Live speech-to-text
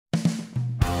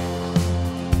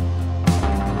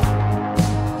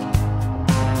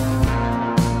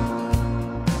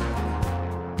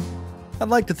I'd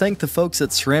like to thank the folks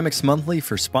at Ceramics Monthly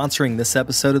for sponsoring this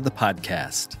episode of the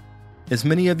podcast. As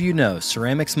many of you know,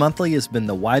 Ceramics Monthly has been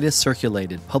the widest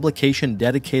circulated publication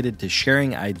dedicated to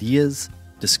sharing ideas,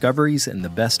 discoveries, and the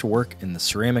best work in the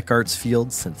ceramic arts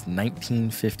field since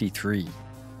 1953.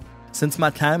 Since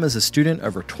my time as a student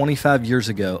over 25 years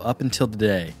ago up until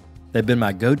today, they've been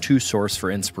my go-to source for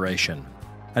inspiration.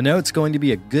 I know it's going to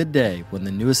be a good day when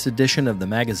the newest edition of the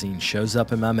magazine shows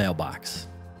up in my mailbox.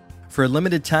 For a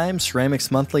limited time,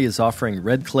 Ceramics Monthly is offering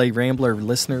Red Clay Rambler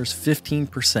listeners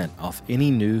 15% off any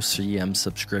new CM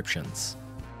subscriptions.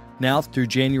 Now through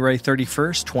January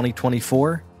 31st,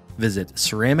 2024, visit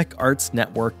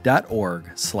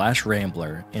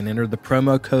ceramicartsnetwork.org/Rambler and enter the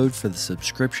promo code for the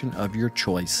subscription of your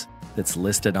choice that's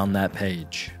listed on that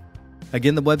page.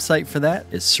 Again, the website for that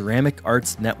is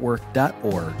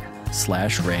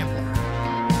ceramicartsnetwork.org/Rambler.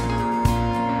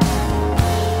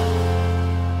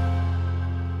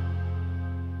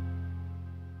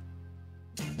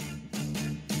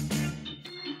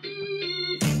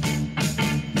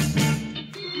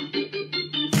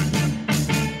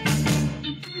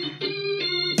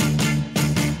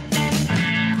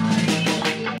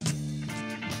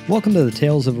 Welcome to the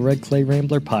Tales of a Red Clay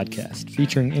Rambler podcast,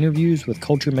 featuring interviews with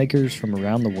culture makers from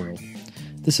around the world.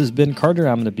 This is Ben Carter.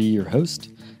 I'm going to be your host.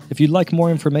 If you'd like more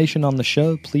information on the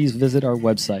show, please visit our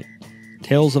website,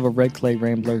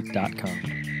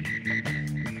 talesofaredclayrambler.com.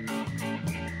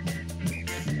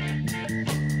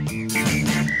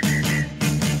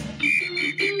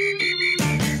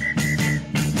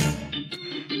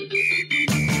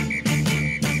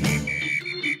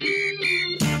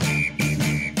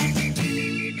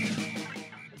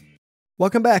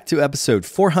 Welcome back to episode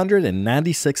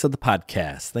 496 of the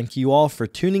podcast. Thank you all for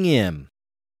tuning in.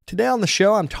 Today on the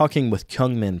show, I'm talking with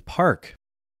Kyungmin Park.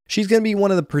 She's going to be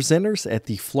one of the presenters at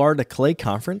the Florida Clay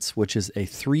Conference, which is a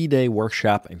 3-day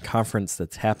workshop and conference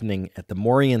that's happening at the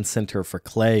Morian Center for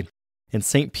Clay in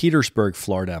St. Petersburg,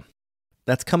 Florida.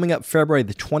 That's coming up February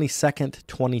the 22nd,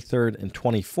 23rd, and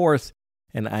 24th,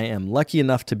 and I am lucky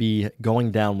enough to be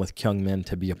going down with Kyungmin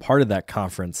to be a part of that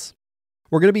conference.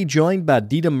 We're going to be joined by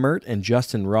Dita Mert and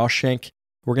Justin Rawshank.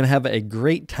 We're going to have a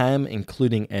great time,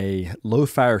 including a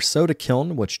low-fire soda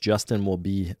kiln, which Justin will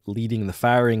be leading the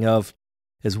firing of,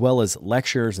 as well as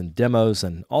lectures and demos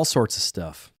and all sorts of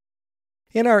stuff.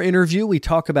 In our interview, we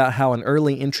talk about how an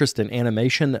early interest in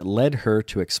animation led her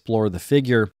to explore the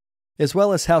figure, as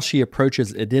well as how she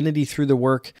approaches identity through the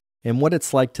work and what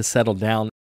it's like to settle down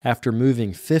after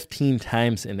moving 15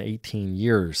 times in 18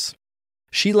 years.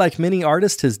 She, like many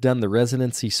artists, has done the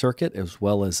residency circuit as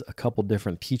well as a couple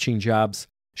different teaching jobs.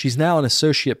 She's now an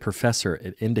associate professor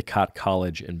at Endicott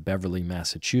College in Beverly,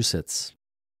 Massachusetts.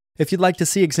 If you'd like to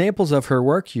see examples of her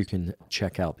work, you can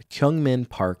check out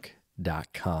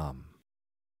kyungminpark.com.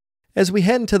 As we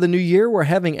head into the new year, we're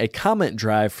having a comment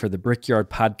drive for the Brickyard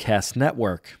Podcast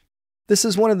Network. This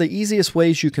is one of the easiest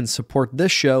ways you can support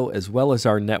this show as well as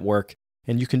our network,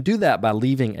 and you can do that by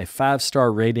leaving a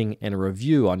 5-star rating and a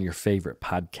review on your favorite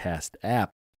podcast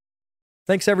app.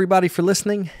 Thanks everybody for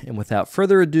listening, and without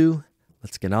further ado,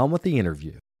 let's get on with the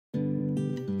interview.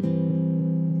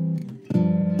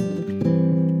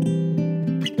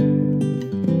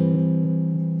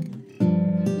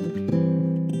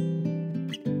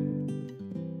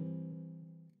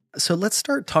 So let's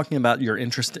start talking about your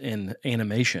interest in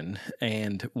animation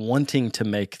and wanting to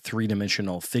make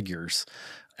three-dimensional figures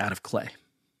out of clay.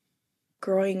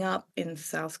 Growing up in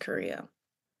South Korea,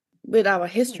 with our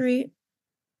history,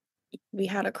 we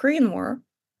had a Korean War,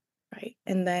 right?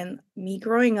 And then me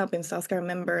growing up in South Korea, I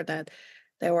remember that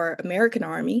there were American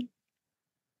Army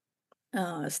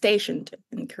stationed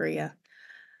in Korea.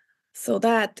 So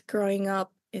that growing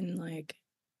up in like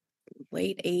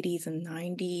late 80s and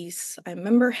 90s, I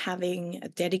remember having a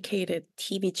dedicated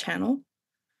TV channel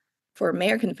for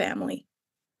American family.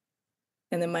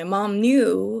 And then my mom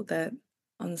knew that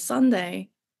on Sunday,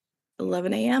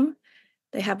 11 a.m.,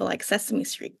 they have like Sesame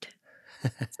Street.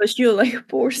 So she would like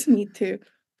force me to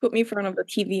put me in front of the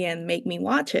TV and make me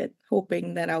watch it,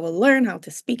 hoping that I will learn how to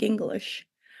speak English.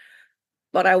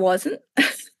 But I wasn't.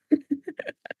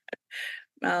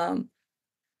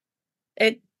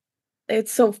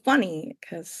 It's so funny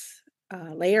because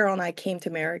later on I came to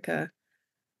America,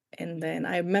 and then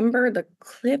I remember the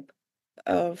clip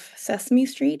of Sesame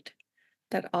Street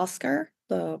that Oscar,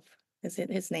 is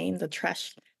it his name, the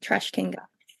trash can guy?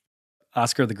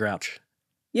 Oscar the Grouch.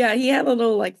 Yeah, he had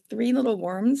like 3 little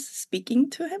worms speaking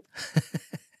to him.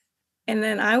 And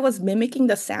then I was mimicking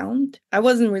the sound. I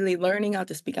wasn't really learning how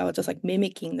to speak. I was just like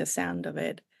mimicking the sound of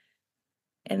it.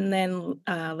 And then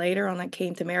later on, I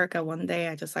came to America one day.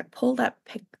 I just like pulled that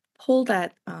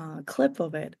clip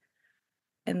of it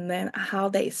and then how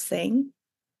they sing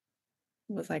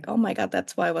was like, oh my God,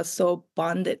 that's why I was so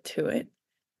bonded to it.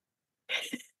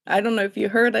 I don't know if you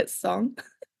heard that song,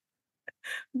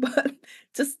 but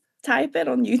just type it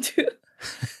on YouTube.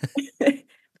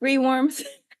 Three Worms,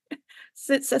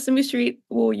 Sesame Street,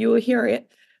 well, you will hear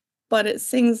it, but it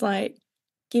sings like,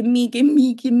 give me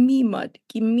mud,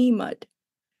 give me mud,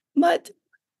 mud.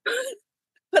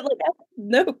 But like, I have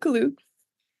no clue.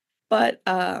 But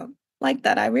like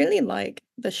that, I really like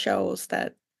the shows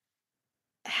that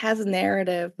has a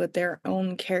narrative with their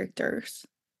own characters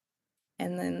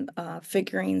and then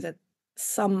figurines that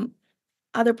some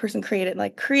other person created,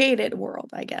 like created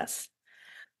world, I guess.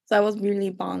 So I was really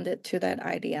bonded to that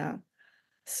idea.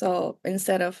 So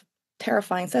instead of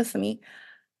terrifying Sesame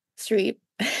Street,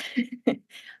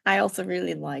 I also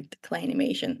really liked clay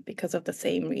animation because of the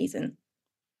same reason.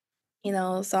 You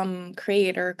know, some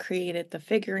creator created the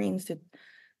figurines to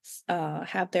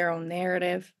have their own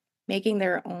narrative, making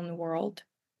their own world,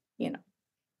 you know,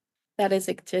 that is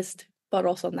exist, but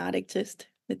also not exist.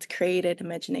 It's created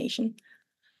imagination.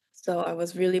 So I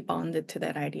was really bonded to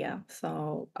that idea.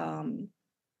 So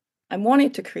I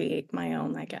wanted to create my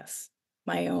own, I guess,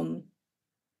 my own,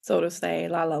 so to say,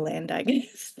 La La Land, I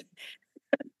guess.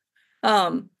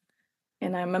 um,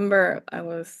 and I remember I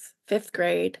was fifth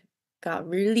grade, got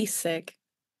really sick.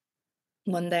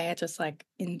 One day I just like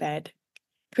in bed,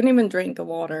 couldn't even drink the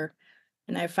water.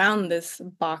 And I found this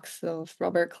box of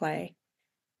rubber clay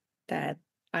that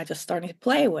I just started to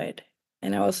play with.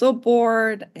 And I was so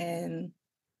bored and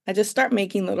I just start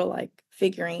making little like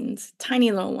figurines,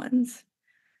 tiny little ones.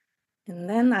 And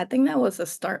then I think that was a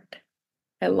start.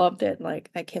 I loved it. Like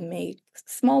I can make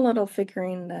small little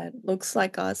figurine that looks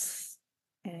like us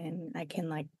and I can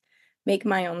like make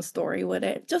my own story with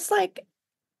it. Just like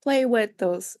play with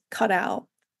those cutout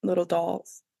little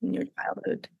dolls in your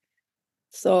childhood.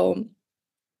 So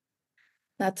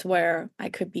that's where I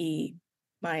could be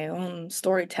my own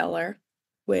storyteller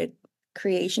with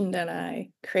creation that I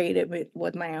created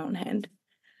with my own hand.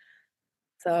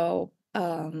 So,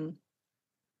 and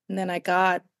then I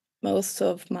got most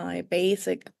of my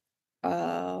basic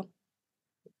uh,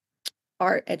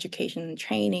 art education and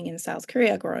training in South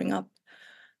Korea growing up.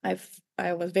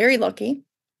 I was very lucky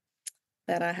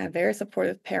that I had very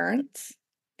supportive parents,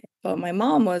 but my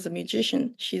mom was a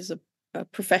musician. She's a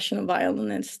professional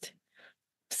violinist.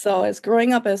 So as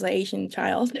growing up as an Asian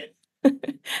child,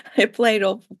 I played,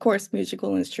 of course,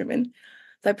 musical instrument.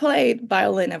 So I played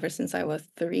violin ever since I was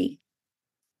 3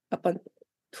 up until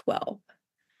 12.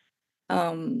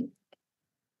 Um,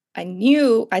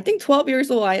 I think 12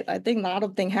 years old, I think a lot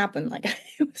of thing happened. Like I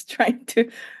was trying to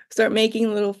start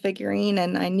making little figurine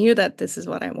and I knew that this is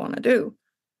what I want to do.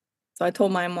 So I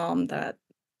told my mom that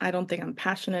I don't think I'm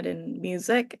passionate in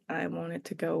music. I wanted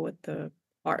to go with the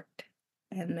art.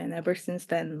 And then ever since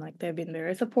then, like they've been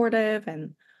very supportive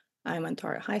and I went to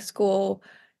art high school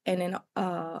and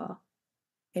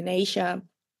in Asia,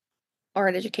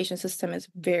 art education system is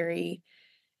very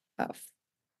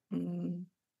mm,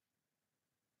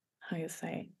 how you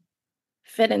say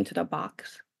fit into the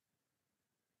box,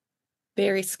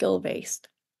 very skill based.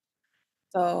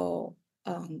 So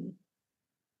I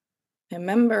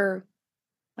remember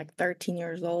like 13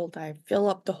 years old, I fill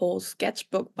up the whole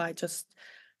sketchbook by just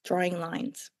drawing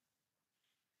lines.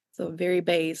 So very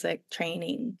basic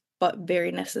training, but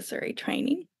very necessary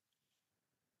training.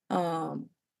 Um,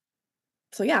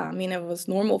 so yeah, I mean, it was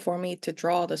normal for me to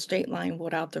draw the straight line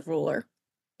without the ruler.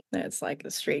 That's like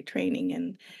a straight training.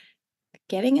 And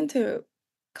getting into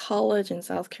college in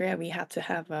South Korea, we had to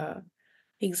have a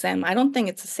exam. I don't think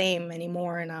it's the same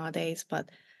anymore nowadays, but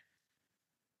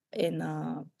in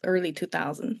early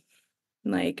 2000,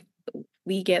 like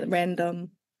we get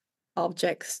random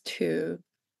objects to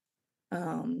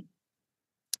um,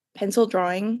 pencil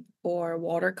drawing or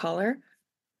watercolor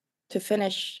to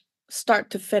finish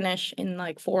start to finish in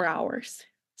like 4 hours.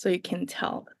 So you can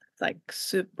tell it's like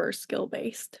super skill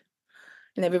based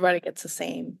and everybody gets the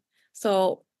same.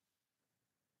 So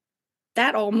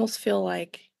that almost feel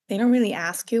like they don't really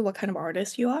ask you what kind of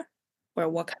artist you are or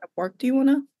what kind of work do you want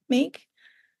to make.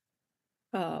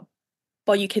 Uh,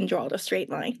 but you can draw the straight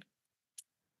line.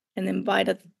 And then by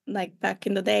the like back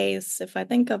in the days, if I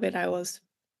think of it, I was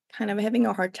kind of having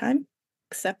a hard time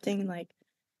accepting like,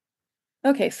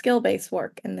 okay, skill-based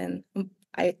work. And then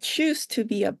I choose to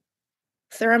be a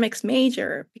ceramics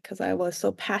major because I was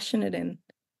so passionate in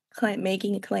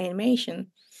making clay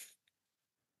animation.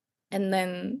 And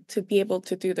then to be able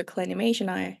to do the clay animation,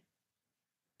 I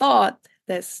thought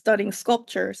that studying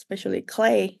sculpture, especially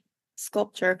clay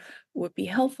sculpture, would be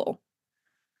helpful.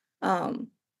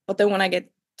 But then when I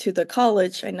get to the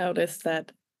college, I noticed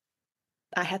that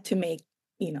I had to make,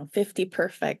 50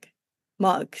 perfect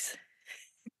mugs.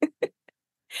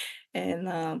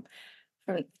 And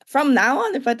from now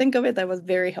on, if I think of it, that was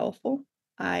very helpful.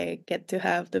 I get to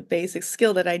have the basic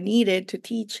skill that I needed to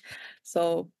teach.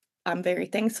 So I'm very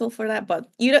thankful for that. But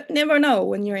you never know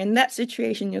when you're in that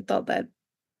situation, you thought that,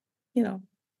 you know,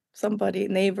 somebody,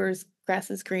 neighbor's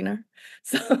grass is greener.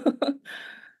 So,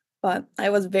 but I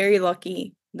was very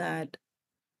lucky that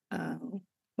uh,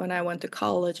 when I went to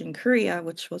college in Korea,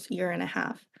 which was a year and a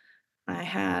half, I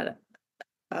had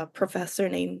a professor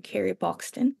named Carrie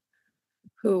Buxton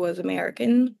who was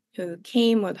American, who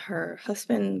came with her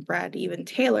husband, Brad Even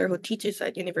Taylor, who teaches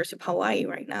at University of Hawaii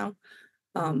right now.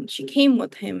 She came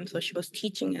with him, so she was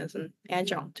teaching as an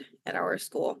adjunct at our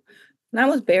school. And I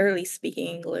was barely speaking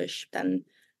English then,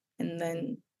 and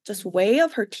then just way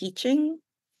of her teaching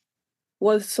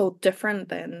was so different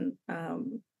than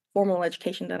formal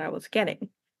education that I was getting.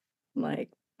 Like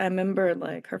I remember,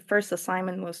 like her first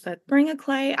assignment was that bring a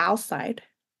clay outside,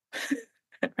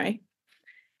 right?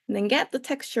 And then get the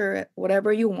texture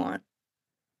whatever you want,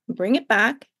 bring it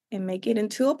back and make it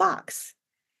into a box.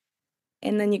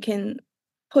 And then you can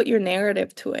put your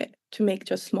narrative to it to make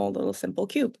just small little simple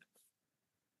cube.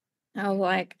 I was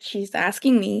like, she's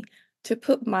asking me to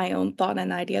put my own thought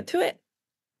and idea to it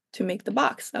to make the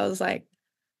box. I was like,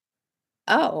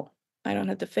 oh, I don't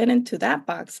have to fit into that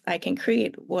box. I can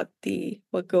create what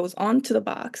goes onto the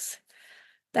box.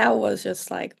 That was just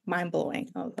like mind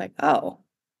blowing. I was like, oh,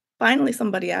 finally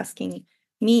somebody asking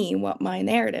me what my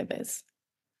narrative is.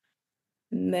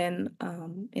 And then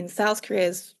in South Korea,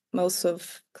 as most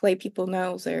of Clay people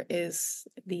know, there is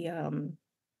the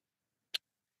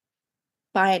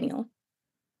biennial.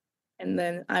 And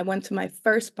then I went to my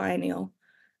first biennial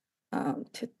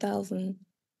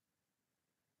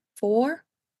 2004.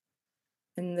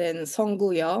 And then Song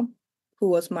Gu-yeol, who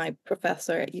was my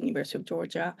professor at University of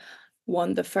Georgia,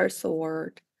 won the first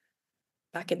award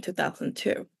back in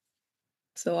 2002.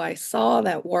 So I saw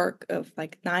that work of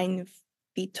like 9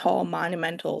 feet tall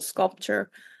monumental sculpture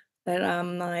that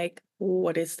I'm like,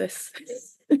 what is this?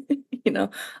 you know,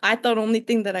 I thought only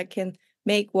thing that I can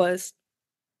make was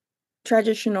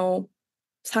traditional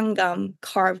sangam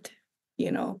carved,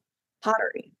 you know,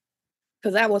 pottery.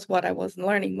 Because that was what I was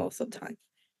learning most of the time.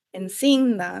 And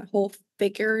seeing that whole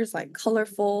figures like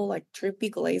colorful, like drippy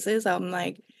glazes, I'm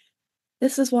like,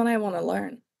 this is what I want to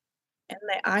learn. And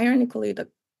ironically, the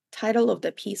title of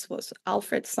the piece was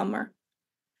Alfred Summer.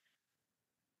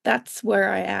 That's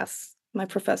where I asked my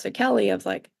professor Kelly, I was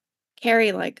like,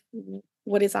 Carrie, like,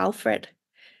 what is Alfred?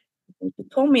 And she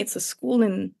told me it's a school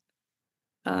in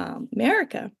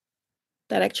America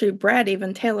that actually Brad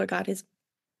Even Taylor got his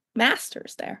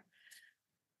master's there.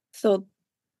 So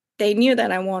they knew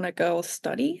that I want to go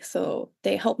study, so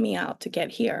they helped me out to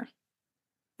get here.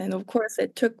 And of course,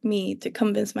 it took me to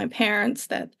convince my parents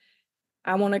that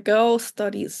I want to go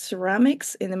study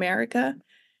ceramics in America.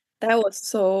 That was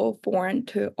so foreign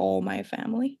to all my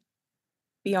family.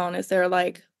 Be honest, they're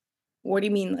like, "What do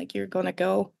you mean? Like you're gonna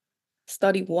go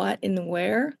study what and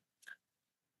where?"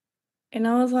 And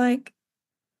I was like,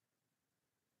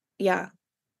 "Yeah."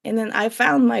 And then I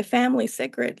found my family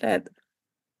secret that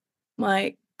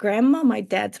my grandma, my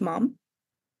dad's mom,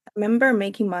 I remember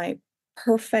making my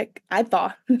perfect, I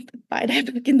thought by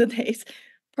that back in the days,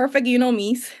 perfect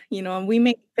me's, and we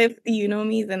make 50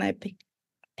 me's and I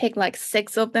picked like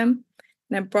 6 of them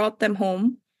and I brought them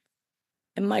home.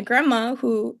 And my grandma,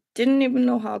 who didn't even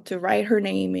know how to write her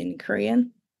name in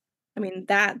Korean, I mean,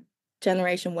 that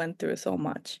generation went through so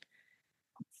much.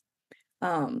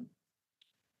 Um,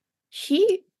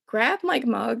 she grabbed my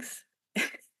mugs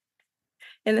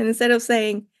and then instead of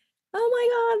saying, "Oh my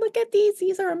God, look at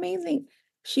these are amazing,"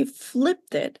 she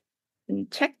flipped it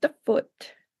and checked the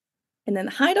foot and then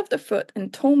height of the foot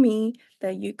and told me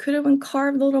that you could have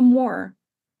carved a little more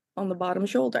on the bottom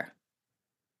shoulder.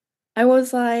 I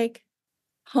was like,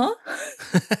 huh?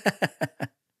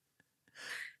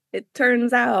 It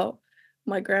turns out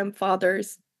my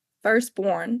grandfather's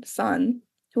firstborn son,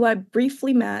 who I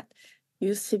briefly met,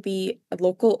 used to be a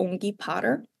local ongi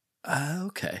potter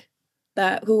Okay.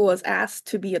 that who was asked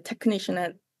to be a technician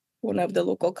at one of the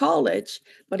local college,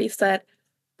 but he said,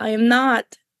 I am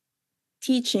not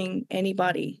teaching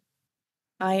anybody.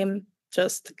 I am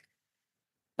just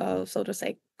so to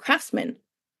say, craftsman.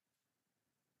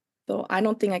 So I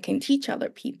don't think I can teach other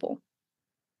people.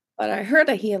 But I heard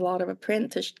that he had a lot of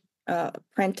apprentice, but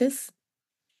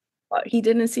he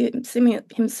didn't see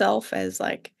himself as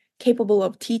like capable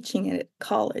of teaching at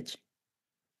college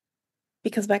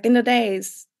because back in the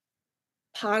days,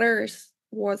 potters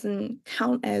wasn't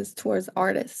count as towards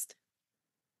artists.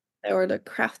 They were the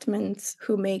craftsmen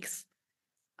who makes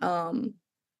um,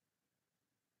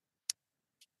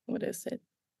 what is it?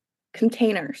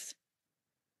 Containers,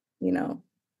 you know,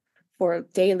 for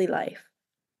daily life.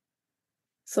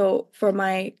 So for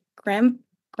my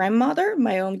grandmother,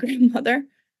 my own grandmother,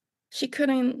 she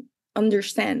couldn't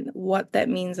understand what that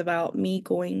means about me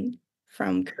going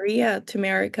from Korea to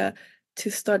America to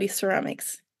study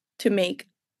ceramics, to make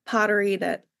pottery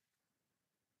that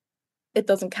it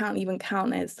doesn't count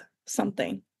as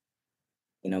something,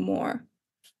 more.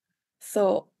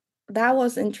 So that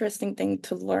was interesting thing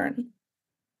to learn.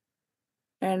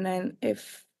 And then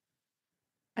if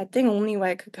I think only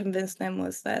way I could convince them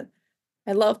was that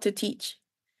I love to teach.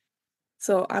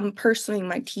 So I'm pursuing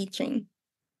my teaching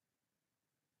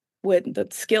with the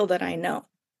skill that I know.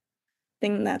 I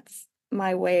think that's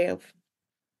my way of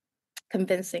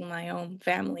convincing my own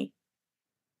family.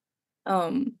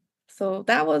 Um, so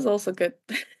that was also good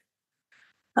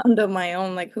under my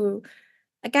own, like who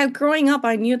like growing up,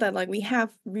 I knew that like we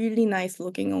have really nice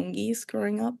looking ongis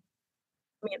growing up.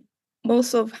 I mean,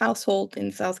 most of household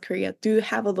in South Korea do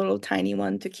have a little tiny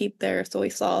one to keep their soy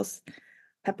sauce,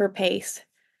 pepper paste,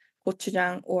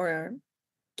 gochujang, or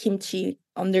kimchi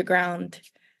underground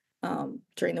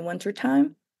during the winter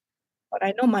time. But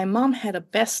I know my mom had a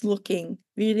best looking,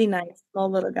 really nice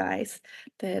small little guys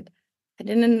that I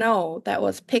didn't know that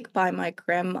was picked by my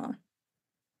grandma.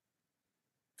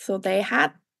 So they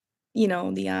had,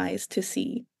 the eyes to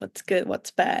see what's good,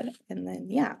 what's bad. And then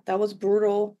yeah, that was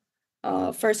brutal.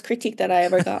 First critique that I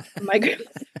ever got from my grandma.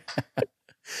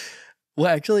 Well,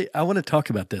 actually, I want to talk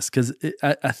about this because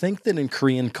I think that in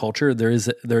Korean culture there is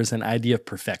an idea of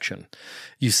perfection.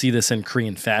 You see this in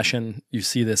Korean fashion. You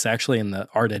see this actually in the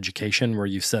art education where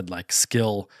you said like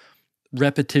skill,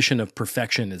 repetition of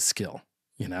perfection is skill.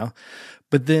 You know,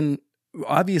 but then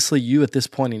obviously you at this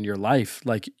point in your life,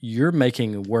 like you're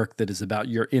making work that is about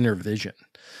your inner vision.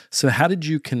 So how did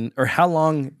you or how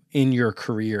long in your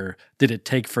career did it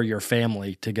take for your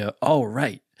family to go, oh,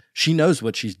 right, she knows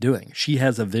what she's doing. She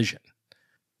has a vision.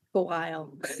 A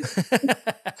while.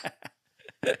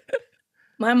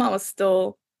 My mom was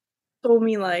still told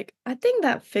me like, I think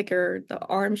that figure, the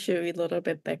arm should be a little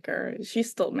bit bigger. She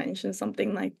still mentioned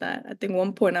something like that. I think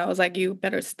one point I was like, you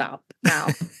better stop now.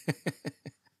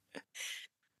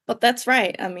 But that's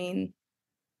right. In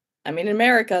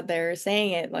America, they're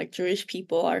saying it like Jewish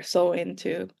people are so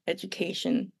into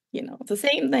education. It's the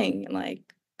same thing.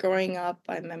 Like growing up,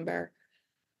 I remember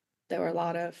there were a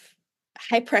lot of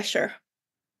high pressure.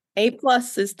 A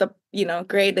plus is the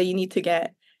grade that you need to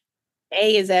get.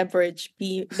 A is average.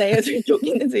 B they are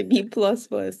joking to say B plus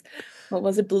was what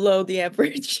was it below the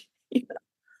average.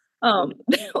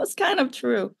 That was kind of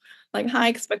true. Like high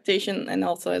expectation, and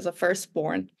also as a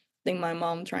firstborn, I think my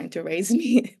mom trying to raise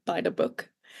me by the book,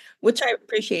 which I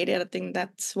appreciated. I think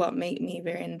that's what made me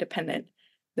very independent.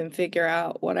 Then figure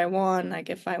out what I want. Like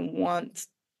if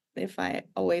I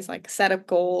always like set a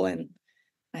goal and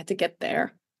I had to get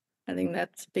there. I think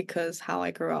that's because how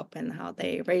I grew up and how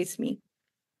they raised me.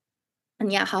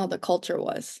 And yeah, how the culture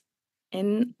was.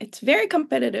 And it's very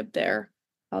competitive there,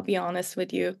 I'll be honest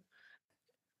with you.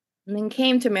 And then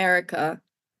came to America,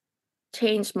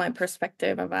 changed my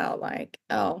perspective about like,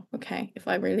 oh, okay, if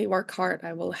I really work hard,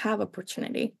 I will have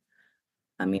opportunity.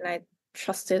 I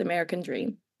trusted American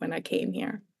dream when I came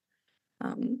here.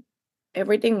 Um,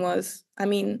 everything was,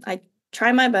 I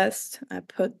try my best. I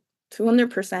put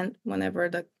 200% whenever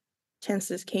the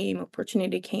chances came,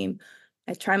 opportunity came.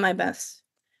 I try my best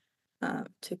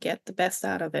to get the best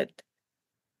out of it.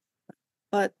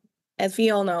 But as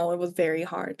we all know, it was very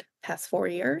hard past 4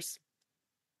 years.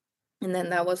 And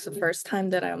then that was the first time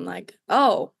that I'm like,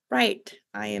 oh, right,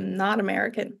 I am not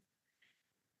American.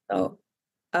 So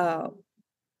uh,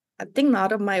 I think a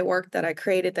lot of my work that I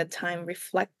created that time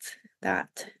reflect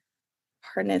that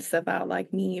hardness about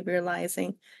like me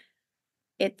realizing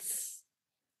it's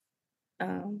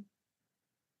um,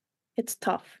 it's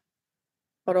tough,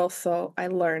 but also I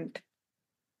learned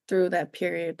through that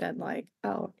period that like,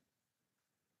 oh,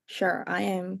 sure, I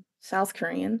am South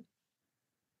Korean,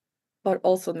 but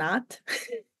also not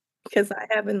because I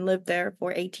haven't lived there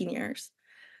for 18 years.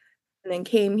 And then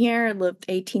came here, lived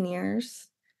 18 years.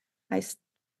 I s-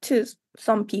 to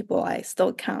some people I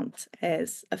still count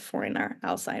as a foreigner,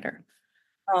 outsider.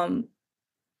 Um,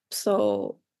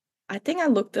 so I think I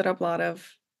looked at a lot of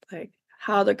like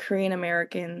how the Korean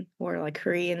American or like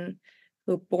Korean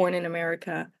who born in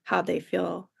America, how they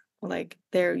feel like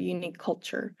their unique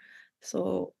culture.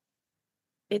 So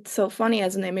it's so funny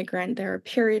as an immigrant, there are a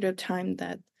period of time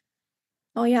that,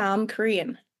 oh yeah, I'm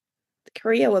Korean.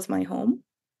 Korea was my home.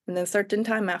 And then certain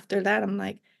time after that, I'm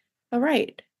like, all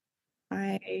right,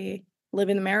 I live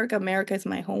in America. America is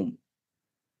my home.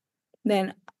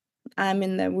 then I'm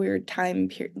in the weird time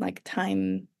period, like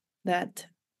time that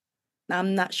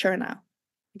I'm not sure now.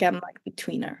 Like I'm like in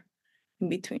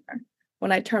between her.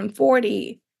 When I turn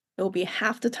 40, it'll be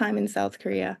half the time in South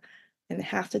Korea and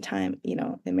half the time,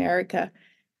 in America.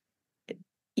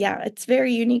 Yeah, it's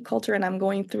very unique culture, and I'm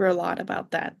going through a lot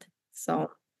about that.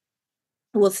 So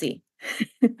we'll see.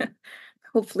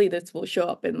 Hopefully, this will show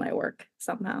up in my work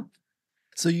somehow.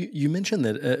 So you mentioned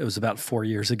that it was about 4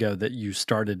 years ago that you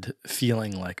started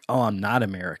feeling like, oh, I'm not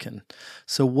American.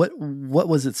 So what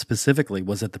was it specifically?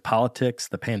 Was it the politics,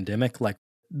 the pandemic? Like,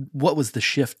 what was the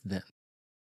shift then?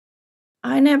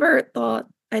 I never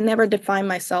defined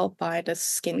myself by the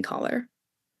skin color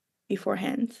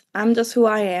beforehand. I'm just who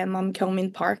I am. I'm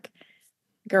Kyungmin Park,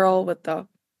 girl with the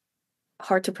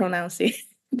hard to pronounce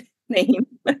name.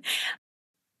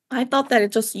 I thought that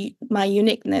it just my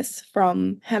uniqueness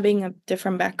from having a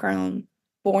different background,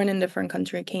 born in different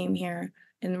country, came here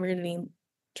and really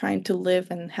trying to live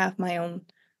and have my own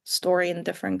story in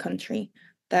different country.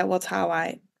 That was how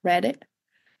I read it.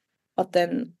 But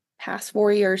then past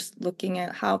 4 years looking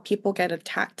at how people get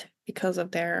attacked because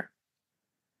of their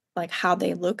like how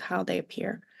they look, how they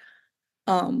appear.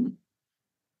 Um,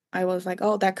 I was like,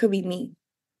 oh, that could be me,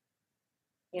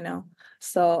 you know?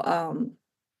 So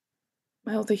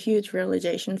that was a huge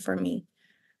realization for me.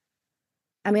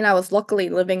 I mean, I was luckily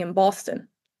living in Boston,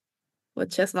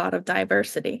 which has a lot of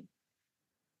diversity.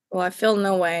 Well, I feel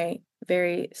no way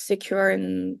very secure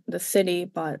in the city,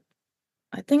 but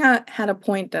I think I had a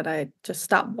point that I just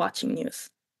stopped watching news.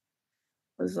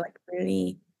 It was like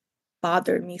really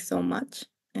bothered me so much.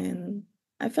 And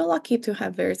I feel lucky to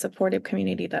have very supportive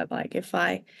community that like if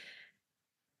I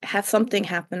had something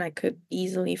happen, I could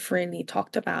easily freely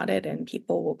talk about it and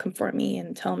people will comfort me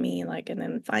and tell me like and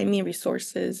then find me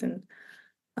resources and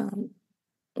um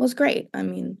it was great. I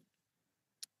mean,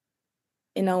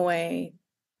 in a way,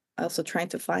 also trying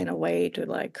to find a way to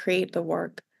like create the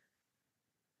work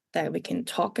that we can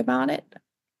talk about it,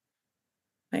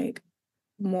 like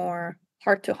more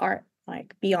heart to heart,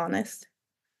 like be honest.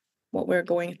 What we're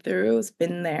going through has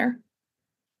been there.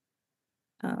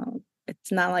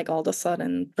 It's not like all of a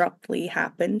sudden abruptly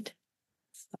happened.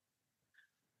 So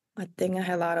I think I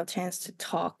had a lot of chance to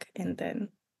talk, and then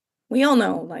we all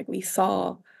know, like we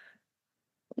saw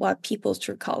what people's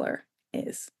true color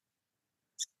is,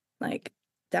 like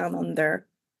down under,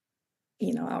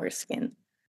 our skin.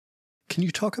 Can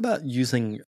you talk about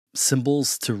using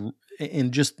symbols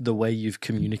in just the way you've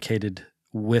communicated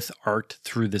with art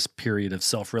through this period of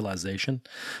self-realization?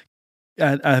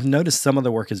 I've noticed some of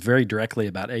the work is very directly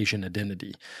about Asian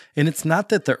identity. And it's not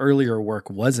that the earlier work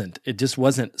wasn't, it just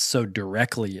wasn't so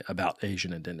directly about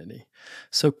Asian identity.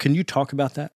 So, can you talk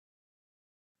about that?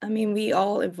 I mean, we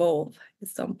all evolve at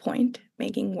some point,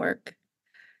 making work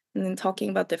and then talking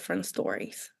about different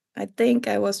stories. I think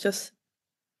I was just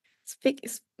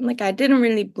like I didn't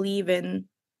really believe in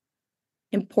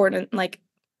important like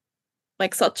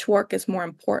such work is more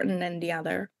important than the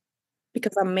other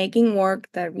because I'm making work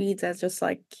that reads as just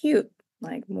like cute,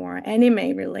 like more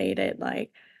anime related,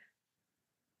 like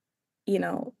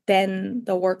than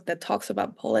the work that talks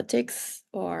about politics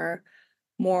or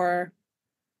more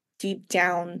deep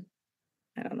down,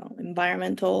 I don't know,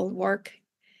 environmental work.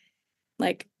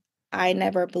 Like I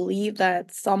never believed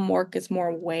that some work is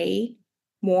way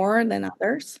more than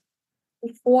others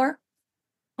before.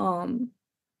 Um,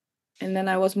 and then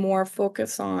I was more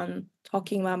focused on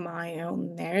talking about my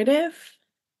own narrative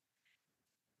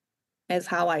as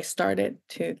how I started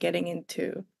to getting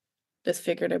into this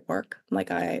figurative work.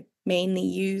 Like I mainly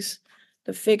use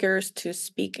the figures to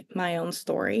speak my own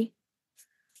story.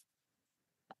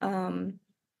 Um,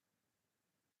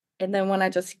 and then when I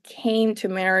just came to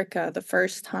America the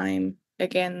first time,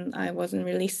 again, I wasn't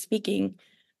really speaking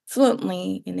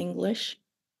fluently in English.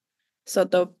 So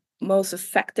the most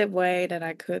effective way that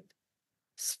I could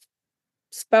s-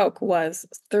 spoke was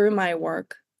through my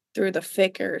work, through the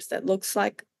figures that looks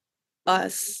like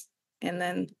us, and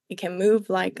then it can move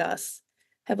like us,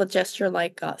 have a gesture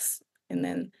like us, and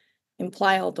then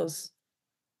imply all those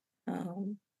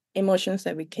um, emotions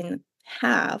that we can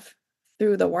have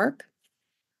through the work.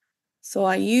 So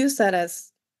I use that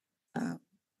as uh,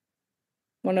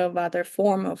 one of other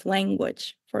form of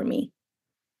language for me.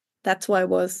 That's why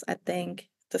I think,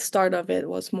 the start of it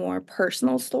was more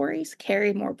personal stories,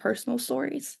 carry more personal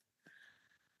stories.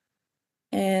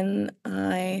 And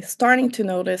I starting to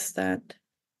notice that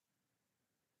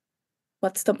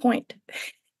what's the point?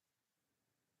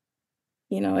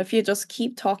 If you just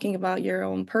keep talking about your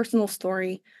own personal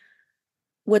story,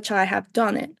 which I have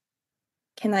done it,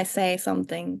 can I say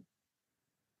something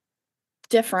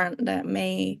different that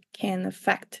may can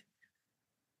affect?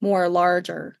 more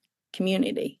larger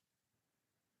community.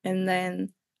 And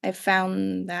then I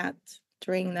found that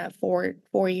during that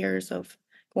four years of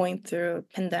going through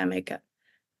pandemic,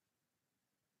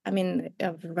 I mean,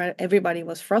 everybody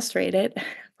was frustrated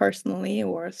personally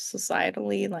or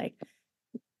societally, like,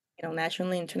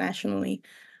 nationally, internationally.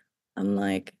 I'm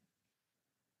like,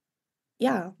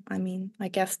 yeah, I mean, I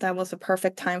guess that was a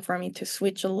perfect time for me to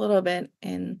switch a little bit.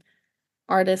 And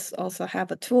artists also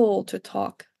have a tool to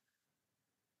talk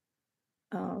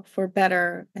for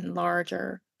better and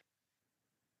larger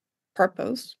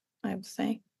purpose, I would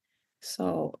say.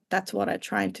 So that's what I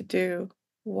try to do.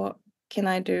 What can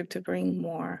I do to bring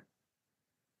more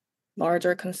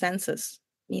larger consensus,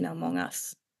 among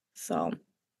us? So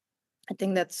I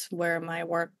think that's where my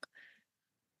work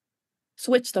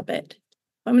switched a bit.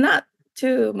 I'm not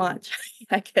too much,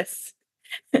 I guess.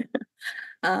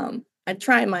 I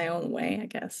try my own way, I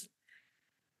guess.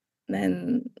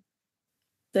 Then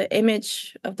the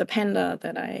image of the panda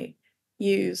that I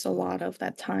used a lot of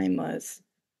that time was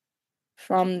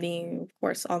from the, of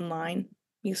course, online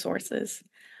resources.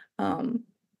 Um,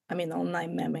 I mean,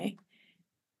 online meme,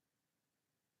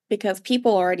 because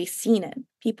people already seen it.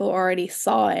 People already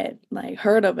saw it, like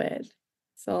heard of it.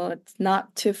 So it's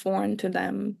not too foreign to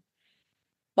them,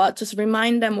 but just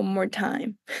remind them one more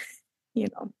time, you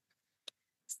know.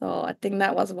 So I think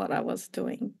that was what I was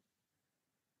doing.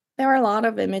 There are a lot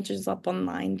of images up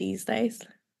online these days.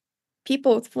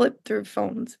 People flip through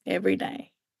phones every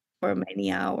day for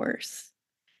many hours,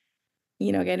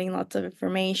 getting lots of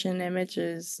information,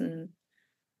 images, and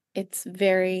it's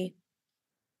very,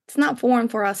 it's not foreign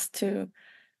for us to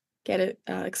get it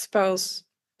exposed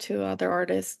to other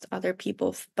artists, other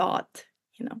people's thought,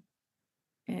 you know,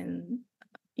 and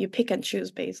you pick and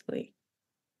choose basically.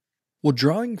 Well,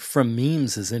 drawing from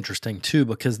memes is interesting too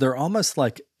because they're almost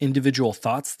like individual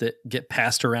thoughts that get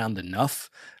passed around enough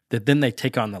that then they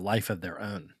take on the life of their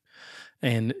own.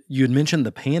 And you had mentioned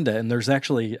the panda, and there's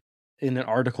actually in an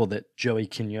article that Joey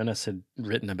Quinones had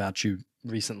written about you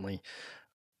recently.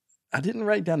 I didn't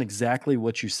write down exactly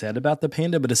what you said about the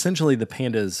panda, but essentially the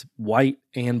panda is white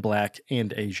and black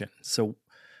and Asian. So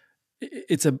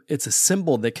it's a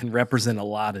symbol that can represent a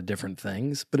lot of different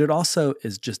things, but it also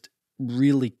is just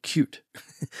really cute.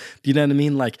 Do you know what I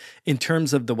mean? Like in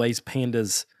terms of the ways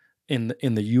pandas in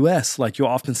the US, like you'll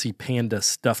often see panda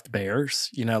stuffed bears,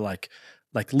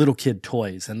 like little kid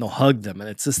toys, and they'll hug them, and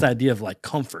it's this idea of like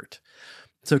comfort.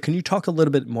 So can you talk a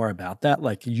little bit more about that?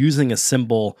 Like using a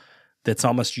symbol that's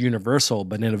almost universal,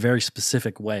 but in a very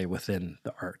specific way within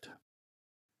the art.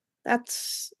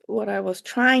 That's what I was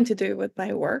trying to do with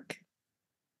my work,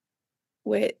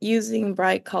 with using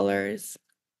bright colors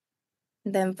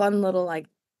and then fun little like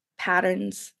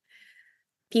patterns.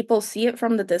 People see it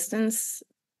from the distance.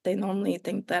 They normally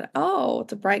think that, oh,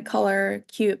 it's a bright color,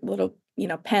 cute little,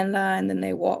 panda, and then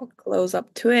they walk close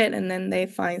up to it and then they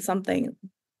find something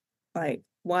like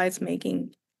why it's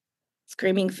making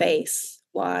screaming face,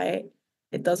 why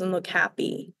it doesn't look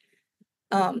happy.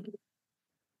 Um,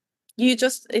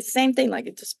 it's same thing, like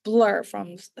it just blur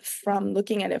from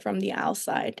looking at it from the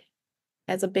outside.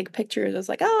 As a big picture, it's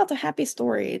like, oh, it's a happy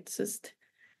story. It's just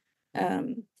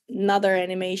another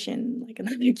animation, like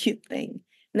another cute thing.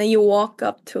 And then you walk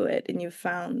up to it and you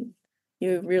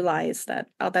realize that,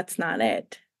 oh, that's not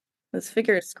it. This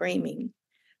figure is screaming.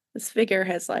 This figure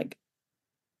has like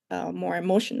more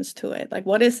emotions to it. Like,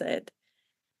 what is it?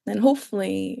 Then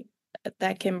hopefully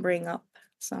that can bring up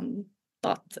some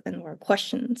thoughts and more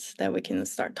questions that we can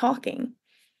start talking.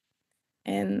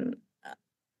 And a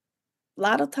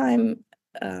lot of time,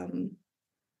 um,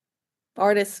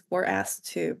 artists were asked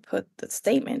to put the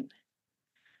statement,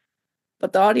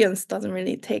 but the audience doesn't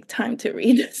really take time to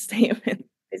read the statement.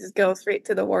 They just go straight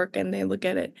to the work and they look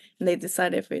at it and they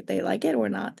decide if they like it or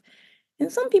not.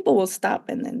 And some people will stop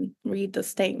and then read the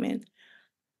statement.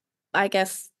 I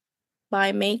guess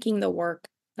by making the work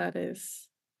that is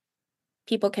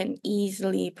people can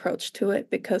easily approach to it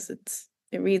because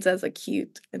it reads as a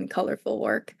cute and colorful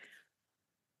work,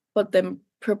 but then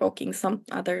provoking some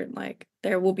other, like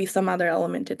there will be some other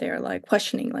element in there, like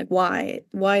questioning like why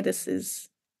this is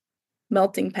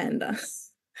melting panda,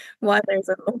 why there's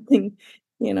a melting,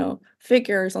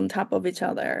 figures on top of each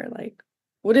other, like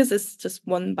what is this, just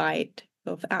one bite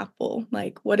of apple,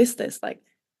 like what is this, like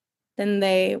then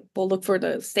they will look for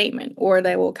the statement or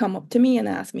they will come up to me and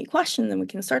ask me questions and we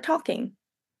can start talking,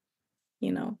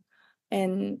 you know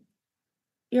and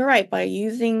you're right, by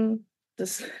using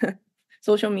this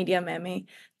social media meme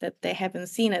that they haven't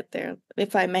seen it there.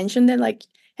 If I mentioned it, like,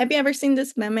 have you ever seen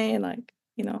this meme? Like,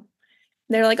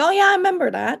 they're like, oh yeah, I remember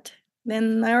that.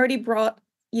 Then I already brought,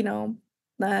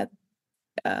 that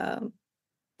uh,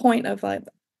 point of like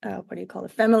what do you call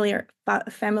it,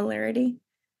 familiarity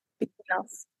between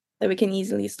us that we can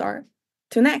easily start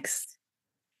to next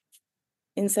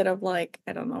instead of like,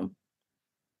 I don't know,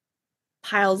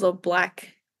 piles of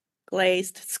black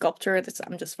glazed sculpture. That's,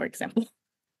 I'm just for example,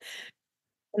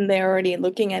 and they're already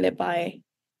looking at it by,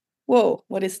 whoa,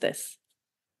 what is this?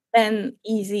 Then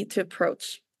easy to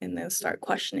approach and then start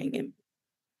questioning and,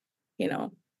 you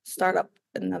know, start up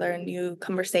another new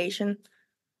conversation.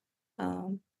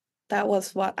 Um, that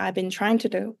was what I've been trying to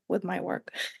do with my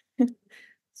work.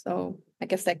 So I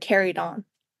guess that carried on.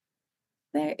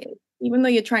 There, even though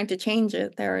you're trying to change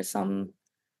it, there are some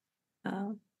uh,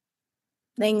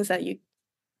 things that you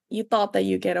thought that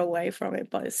you get away from it,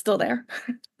 but it's still there.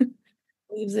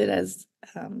 Leaves it as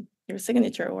your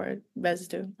signature or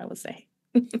residue, I would say.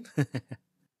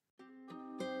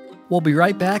 We'll be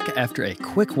right back after a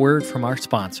quick word from our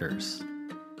sponsors.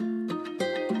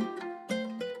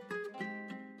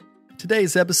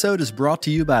 Today's episode is brought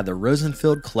to you by the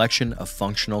Rosenfield Collection of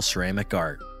Functional Ceramic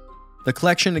Art. The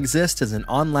collection exists as an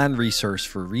online resource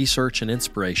for research and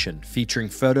inspiration, featuring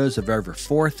photos of over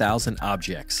 4,000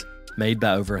 objects made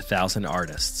by over 1,000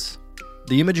 artists.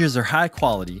 The images are high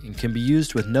quality and can be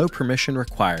used with no permission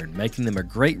required, making them a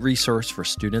great resource for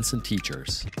students and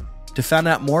teachers. To find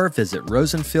out more, visit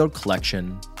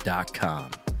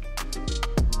rosenfieldcollection.com.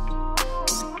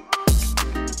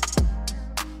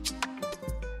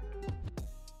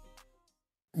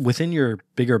 Within your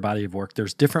bigger body of work,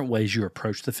 there's different ways you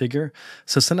approach the figure.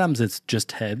 So sometimes it's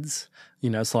just heads,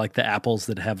 so like the apples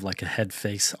that have like a head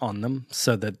face on them,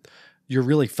 so that you're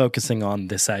really focusing on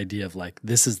this idea of like,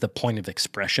 this is the point of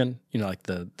expression, like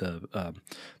the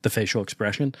facial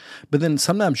expression. But then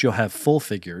sometimes you'll have full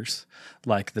figures,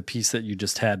 like the piece that you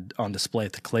just had on display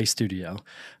at the clay studio.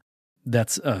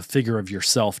 That's a figure of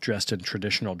yourself dressed in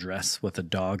traditional dress with a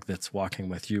dog that's walking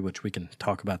with you, which we can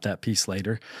talk about that piece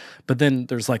later. But then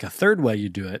there's like a third way you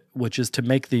do it, which is to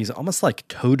make these almost like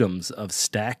totems of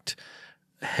stacked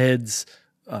heads,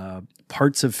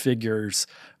 parts of figures,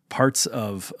 parts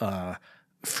of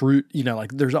fruit,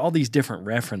 like there's all these different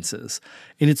references.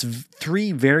 And it's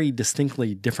three very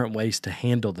distinctly different ways to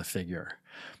handle the figure.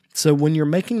 So when you're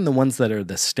making the ones that are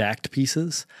the stacked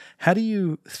pieces, how do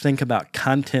you think about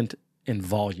content and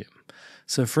volume?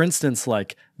 So for instance,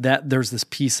 like that, there's this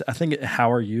piece, I think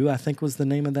How Are You, I think was the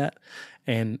name of that.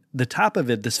 And the top of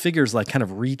it, this figure is like kind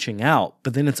of reaching out,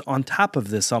 but then it's on top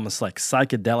of this almost like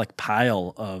psychedelic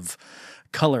pile of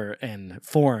color and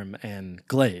form and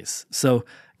glaze. So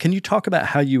can you talk about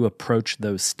how you approach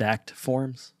those stacked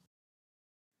forms?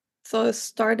 So it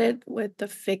started with the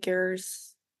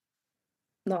figures.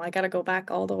 No, I got to go back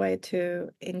all the way to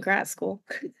in grad school.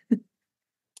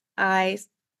 I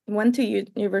went to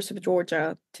University of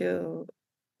Georgia to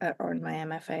earn my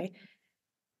MFA,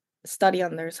 study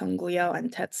under Sung Guyeo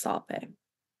and Ted Sope.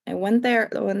 I went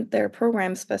their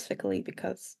program specifically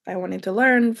because I wanted to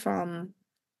learn from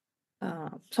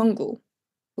Sung,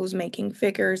 who's making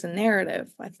figures and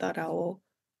narrative. I thought I will,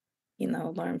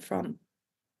 learn from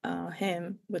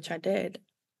him, which I did.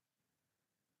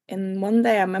 And one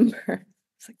day I remember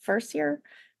it's like first year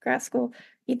grad school,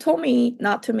 he told me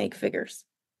not to make figures.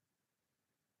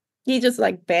 He just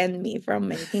like banned me from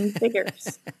making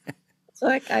figures. So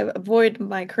like I avoid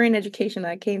my Korean education.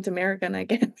 I came to America and I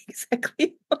get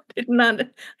exactly what I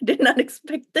did not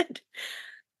expect it.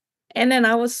 And then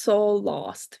I was so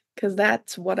lost because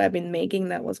that's what I've been making.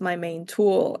 That was my main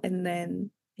tool. And then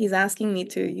he's asking me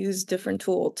to use different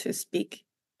tool to speak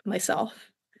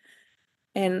myself.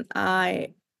 And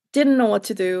I didn't know what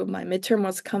to do. My midterm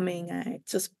was coming. I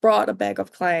just brought a bag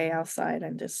of clay outside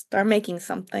and just started making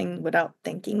something without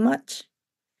thinking much,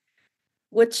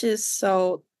 which is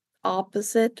so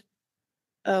opposite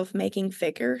of making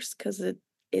figures because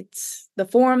it's the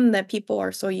form that people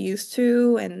are so used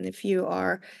to. And if you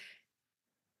are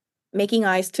making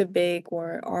eyes too big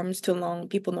or arms too long,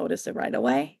 people notice it right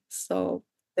away. So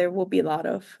there will be a lot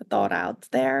of thought out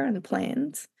there and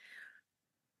plans.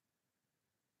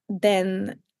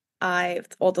 Then I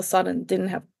all of a sudden didn't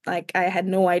have like I had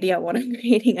no idea what I'm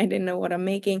creating. I didn't know what I'm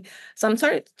making. So I'm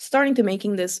starting to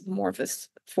making this amorphous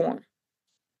form.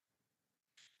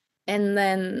 And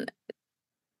then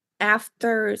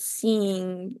after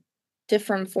seeing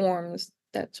different forms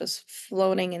that just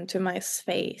floating into my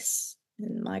space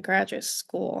in my graduate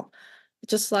school,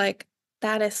 just like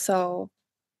that is so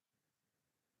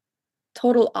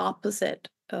total opposite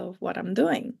of what I'm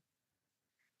doing.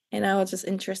 And I was just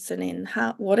interested in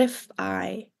what if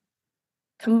I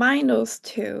combine those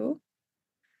two?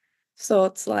 So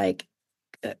it's like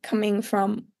coming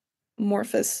from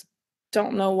amorphous,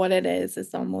 don't know what it is.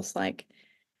 It's almost like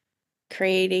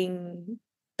creating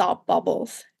thought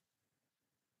bubbles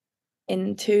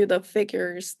into the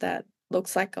figures that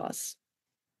looks like us,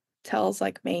 tells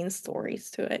like main stories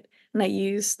to it. And I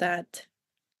use that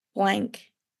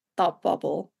blank thought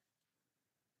bubble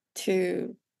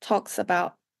to talks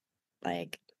about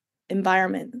like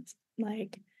environments,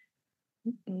 like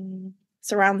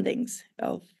surroundings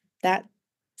of that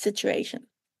situation.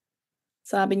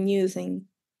 So I've been using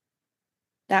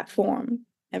that form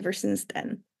ever since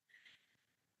then.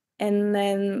 And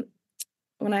then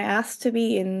when I asked to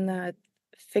be in the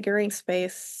figuring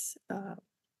space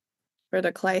for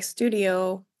the clay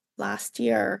studio last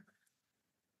year,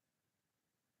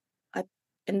 I,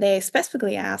 and they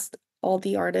specifically asked all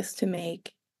the artists to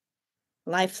make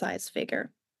life-size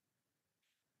figure.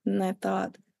 And I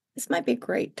thought this might be a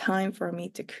great time for me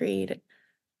to create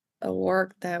a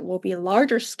work that will be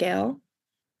larger scale.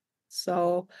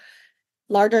 So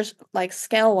like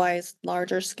scale wise,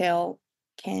 larger scale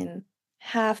can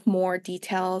have more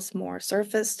details, more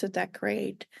surface to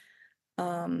decorate.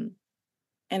 Um,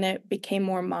 and it became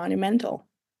more monumental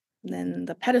than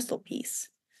the pedestal piece.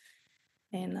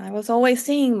 And I was always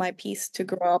seeing my piece to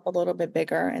grow up a little bit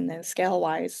bigger and then scale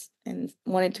wise and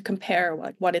wanted to compare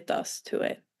what it does to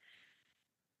it.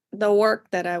 The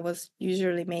work that I was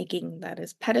usually making that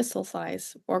is pedestal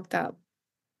size worked out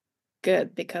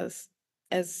good because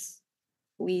as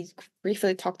we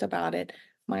briefly talked about it,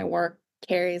 my work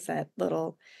carries that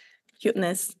little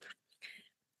cuteness,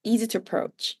 easy to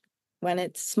approach when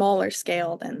it's smaller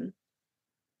scale than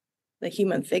the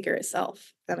human figure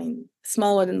itself. I mean,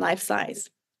 smaller than life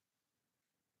size.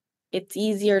 It's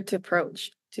easier to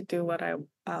approach to do what I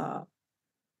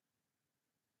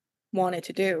wanted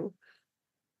to do.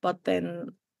 But then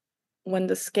when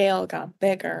the scale got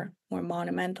bigger, more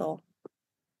monumental,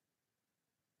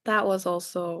 that was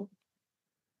also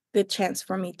good chance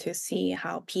for me to see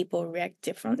how people react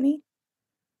differently.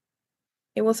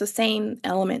 It was the same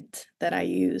element that I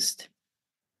used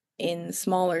in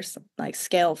smaller like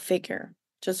scale figure,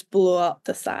 just blew up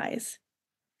the size.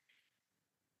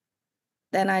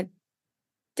 Then I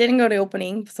didn't go to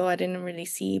opening, so I didn't really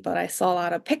see, but I saw a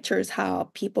lot of pictures how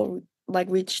people like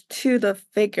reached to the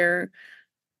figure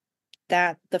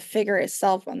that the figure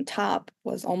itself on top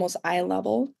was almost eye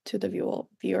level to the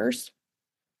viewers.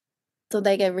 So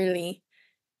they get really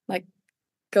like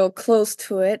go close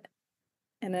to it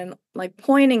and then like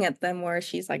pointing at them where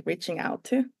she's like reaching out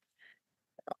to,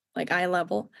 like eye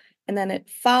level. And then it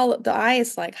follow the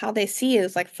eyes like how they see it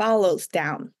is like follows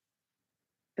down.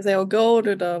 Because they'll go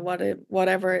to the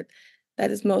whatever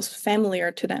that is most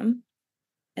familiar to them.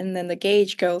 And then the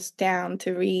gauge goes down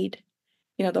to read,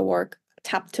 the work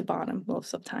top to bottom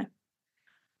most of the time.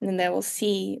 And then they will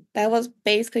see that was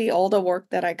basically all the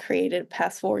work that I created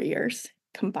past 4 years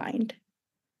combined.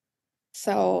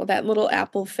 So that little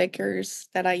apple figures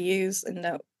that I use in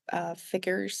the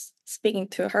figures speaking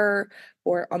to her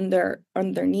or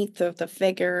underneath of the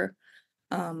figure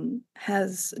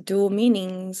has dual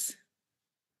meanings.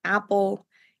 Apple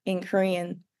in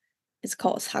Korean is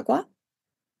called sagwa,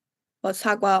 but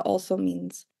sagwa also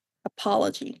means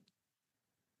apology.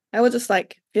 I was just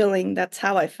like feeling that's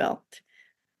how I felt,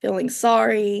 feeling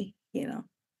sorry,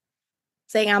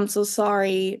 saying I'm so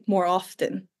sorry more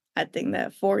often. I think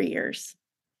that 4 years.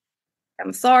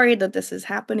 I'm sorry that this is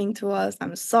happening to us.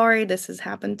 I'm sorry this has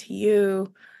happened to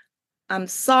you. I'm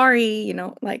sorry,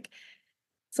 like,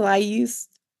 so I used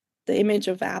the image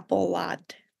of Apple a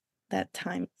lot that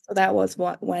time. So that was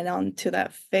what went on to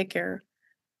that figure.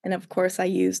 And of course, I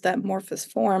used that amorphous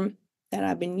form that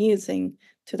I've been using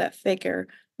to that figure.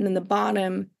 And then the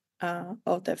bottom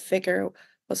of the figure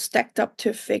was stacked up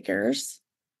to figures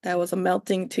that was a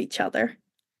melting to each other.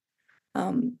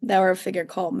 That were a figure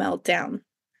called Meltdown.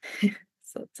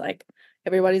 So it's like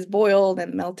everybody's boiled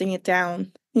and melting it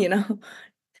down,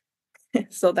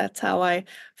 So that's how I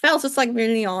felt. Just like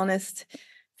really honest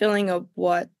feeling of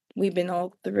what we've been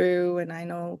all through. And I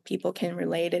know people can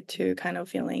relate it to kind of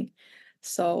feeling.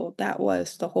 So that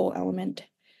was the whole element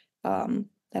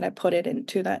that I put it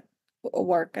into that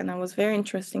work. And it was very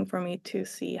interesting for me to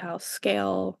see how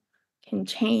scale can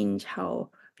change how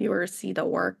viewers see the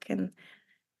work and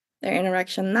their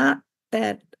interaction. Not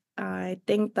that I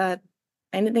think that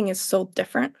anything is so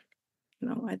different, you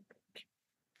know, I,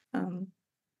 um,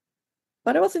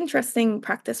 but it was interesting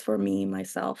practice for me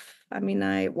myself. I mean,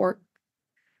 I work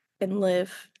and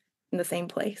live in the same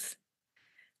place.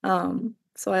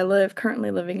 So I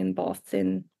currently living in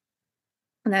Boston,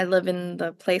 and I live in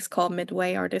the place called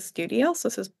Midway Artist Studio. So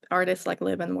this is artists like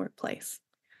live and workplace.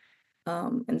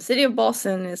 And the city of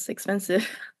Boston is expensive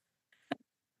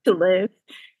to live.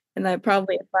 And I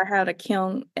probably, if I had a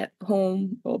kiln at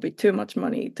home, it will be too much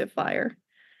money to fire.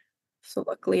 So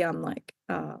luckily I'm like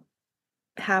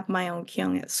have my own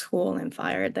kyung at school and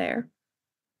fire it there.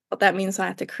 But that means I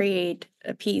have to create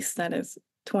a piece that is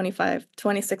 25,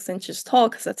 26 inches tall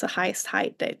because that's the highest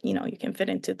height that, you can fit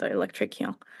into the electric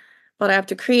kiln. But I have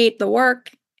to create the work,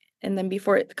 and then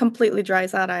before it completely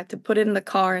dries out, I have to put it in the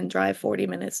car and drive 40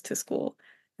 minutes to school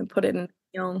and put it in the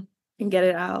kiln and get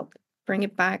it out, bring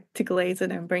it back to glaze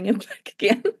it and bring it back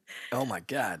again. Oh my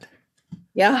God.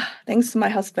 Yeah, thanks to my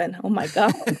husband. Oh my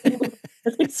god.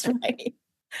 That's right.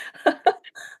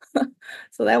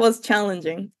 So that was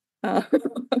challenging. Uh,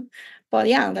 but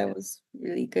yeah, that was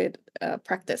really good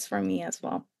practice for me as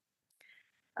well.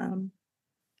 Um,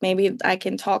 Maybe I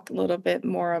can talk a little bit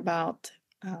more about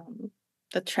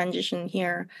the transition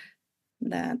here.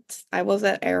 That I was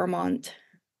at Aramont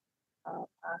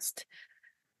last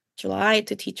July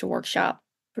to teach a workshop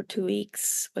for 2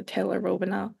 weeks with Taylor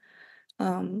Robina.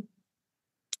 Um,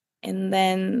 and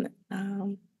then,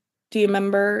 do you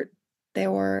remember there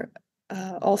were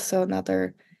also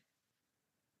another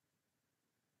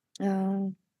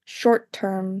short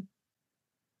term,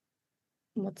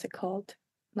 what's it called?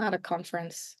 Not a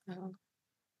conference.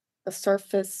 The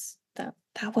surface that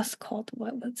was called.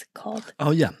 What was it called?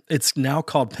 Oh, yeah. It's now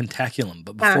called Pentaculum,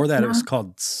 but Yeah, before that, it was yeah.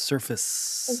 called Surface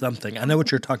something. I know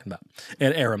what you're talking about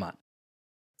at Aramont.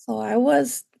 So I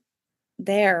was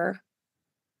there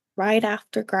right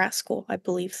after grad school, I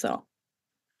believe so.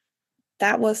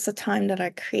 That was the time that I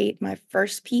create my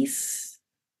first piece.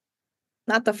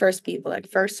 Not the first piece, but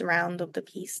like first round of the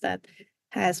piece that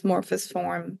has morphous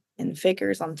form and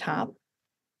figures on top.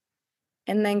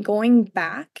 And then going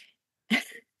back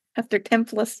after 10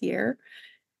 plus year,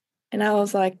 and I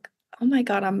was like, oh my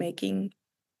God, I'm making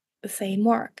the same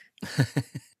work.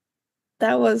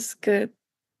 That was good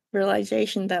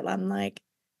realization that I'm like,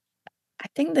 I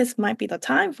think this might be the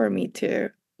time for me to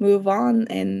move on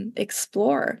and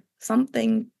explore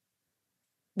something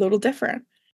a little different.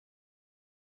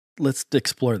 Let's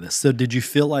explore this. So, did you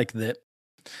feel like that?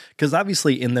 Because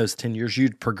obviously, in those 10 years,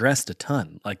 you'd progressed a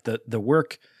ton. Like the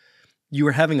work, you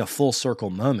were having a full circle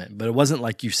moment, but it wasn't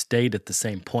like you stayed at the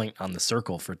same point on the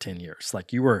circle for 10 years.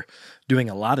 Like you were doing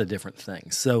a lot of different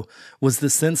things. So, was the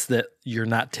sense that you're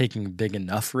not taking big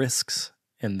enough risks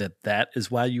and that is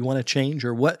why you want to change?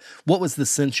 Or what was the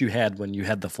sense you had when you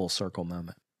had the full circle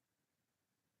moment?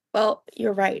 Well,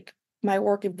 you're right. My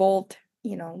work evolved,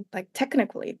 like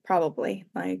technically, probably.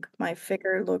 Like my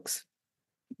figure looks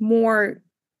more,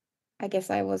 I guess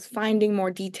I was finding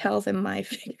more details in my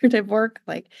figurative work.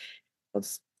 Like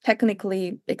was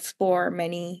technically explore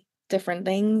many different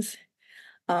things.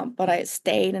 But I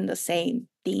stayed in the same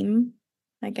theme.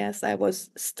 I guess I was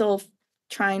still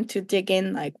trying to dig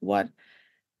in like what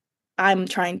I'm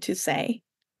trying to say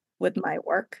with my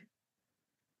work.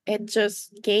 It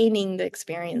just gaining the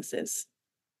experiences.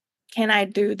 Can I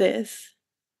do this?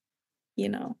 You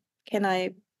know, can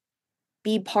I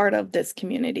be part of this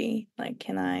community? Like,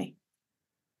 can I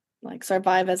like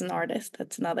survive as an artist?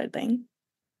 That's another thing.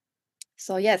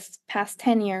 So yes, past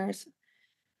 10 years,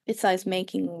 besides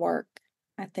making work,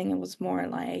 I think it was more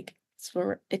like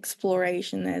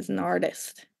exploration as an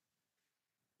artist.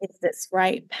 Is this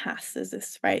right path? Is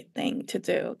this right thing to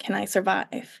do? Can I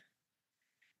survive?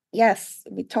 Yes,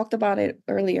 we talked about it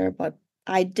earlier, but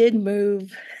I did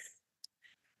move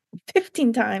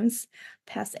 15 times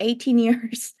past 18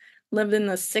 years, lived in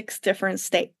the 6 different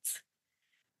states.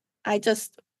 I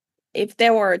just if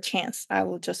there were a chance, I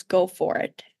will just go for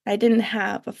it. I didn't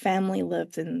have a family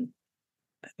lived in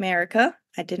America.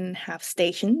 I didn't have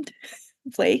stationed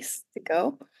place to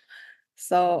go.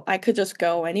 So I could just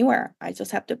go anywhere. I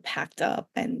just have to pack up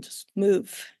and just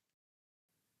move.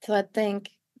 So I think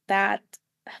that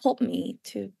helped me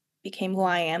to become who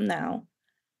I am now.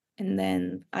 And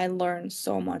then I learned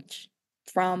so much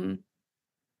from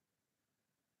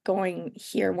going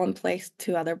here one place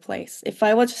to other place. If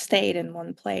I would just stayed in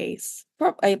one place,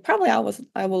 probably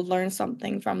I will learn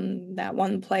something from that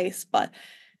one place. But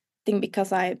I think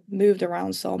because I moved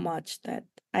around so much that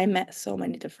I met so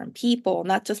many different people,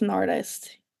 not just an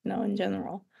artist, in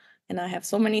general. And I have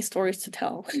so many stories to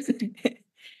tell.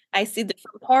 I see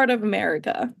different part of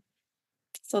America.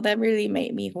 So that really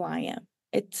made me who I am.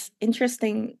 It's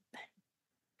interesting,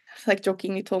 like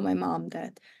jokingly told my mom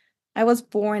that I was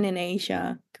born in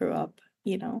Asia, grew up,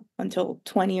 until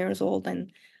 20 years old,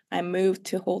 and I moved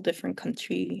to a whole different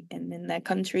country. And in that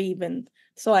country, even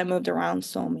so, I moved around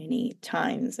so many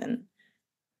times. And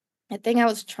I think I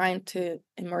was trying to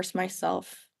immerse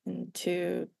myself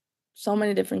into so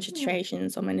many different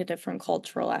situations, so many different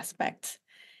cultural aspects.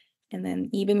 And then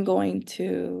even going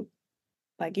to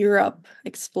like Europe,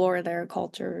 explore their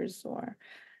cultures or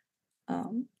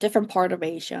different part of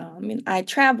Asia. I mean, I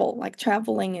travel. Like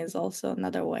traveling is also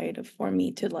another way to for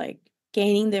me to like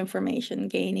gaining the information,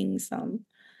 gaining some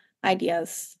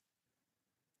ideas.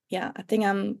 Yeah, I think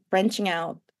I'm branching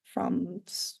out from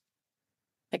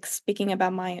like speaking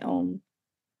about my own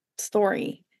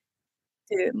story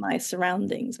to my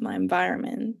surroundings, my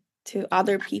environment, to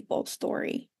other people's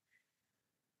story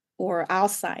or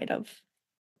outside of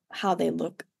how they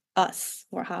look us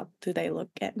or how do they look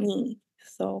at me.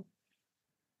 So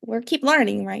we're keep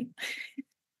learning, right?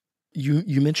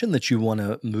 You mentioned that you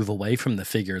wanna move away from the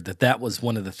figure, that was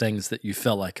one of the things that you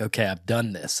felt like, "Okay, I've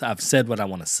done this. I've said what I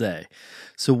wanna say."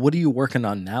 So what are you working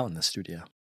on now in the studio?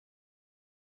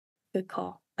 Good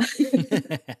call.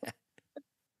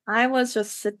 I was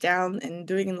just sit down and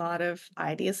doing a lot of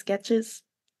idea sketches.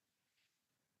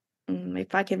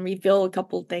 If I can reveal a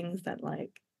couple things that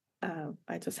like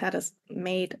I just had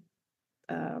made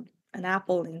uh, an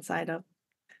apple inside of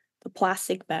the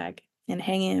plastic bag and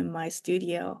hanging in my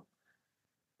studio.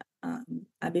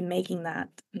 I've been making that,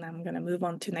 and I'm gonna move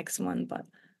on to next one. But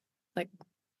like,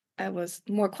 I was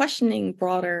more questioning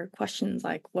broader questions,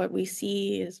 like what we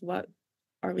see is what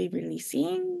are we really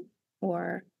seeing,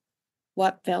 or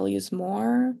what values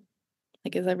more?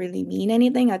 Like, does that really mean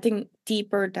anything? I think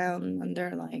deeper down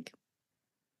under like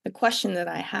the question that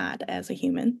I had as a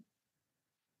human.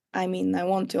 I mean, I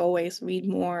want to always read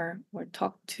more or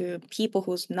talk to people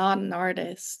who's not an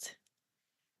artist,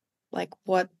 like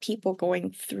what people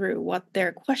going through, what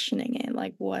they're questioning and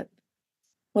like what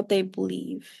they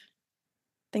believe.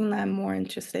 I think that I'm more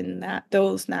interested in that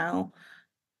those now,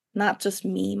 not just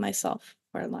me myself,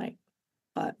 or like,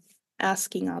 but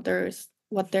asking others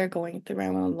what they're going through. I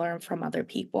want to learn from other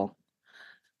people.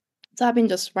 So I've been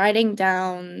just writing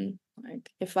down, like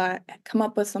if I come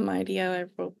up with some idea, I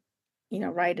wrote,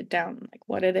 write it down, like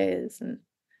what it is, and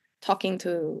talking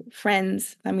to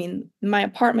friends. I mean, my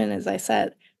apartment, as I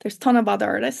said, there's a ton of other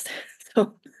artists.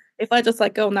 So if I just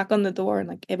like go knock on the door and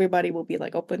like everybody will be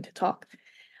like open to talk.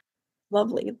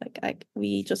 Lovely. Like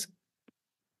we just,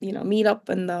 meet up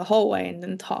in the hallway and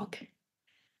then talk.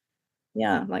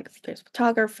 Yeah, like there's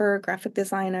photographer, graphic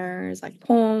designers, like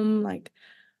poem, like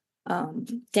um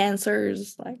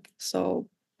dancers, like so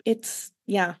it's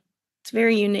yeah, it's a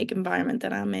very unique environment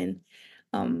that I'm in.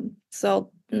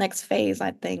 So next phase,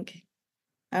 I think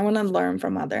I want to learn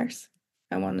from others.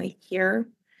 I want to hear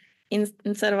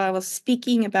instead of I was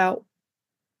speaking about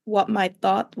what my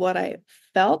thought, what I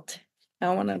felt.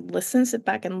 I want to listen, sit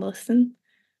back and listen.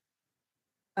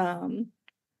 Um,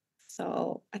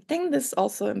 so I think this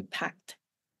also impact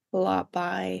a lot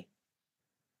by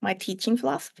my teaching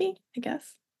philosophy, I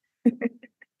guess.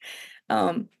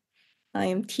 um, I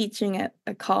am teaching at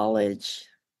a college,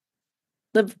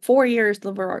 the 4 years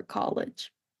liberal art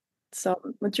college. So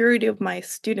majority of my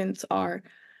students are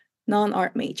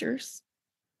non-art majors.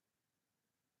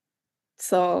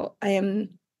 So I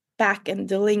am back and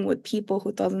dealing with people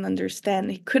who doesn't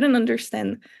understand, who couldn't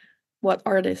understand what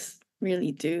artists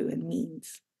really do and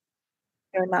means.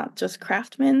 They're not just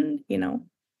craftsmen,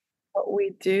 what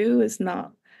we do is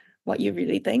not what you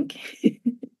really think.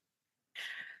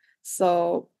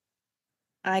 So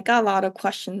I got a lot of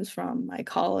questions from my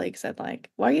colleagues that like,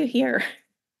 why are you here?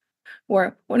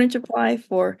 Or why don't you apply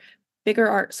for bigger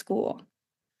art school?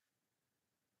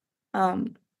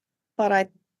 Um, but I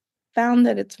found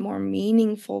that it's more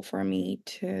meaningful for me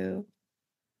to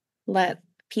let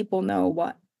people know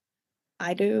what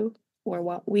I do or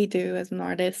what we do as an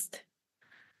artist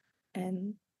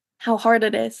and how hard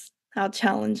it is, how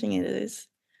challenging it is.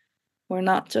 We're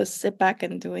not just sit back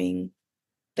and doing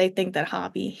they think that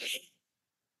hobby,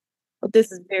 but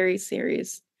this is very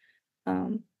serious.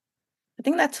 Um, I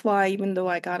think that's why even though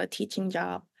I got a teaching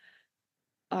job,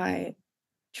 I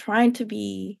trying to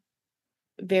be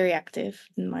very active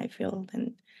in my field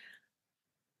and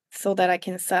so that I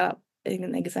can set up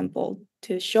an example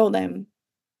to show them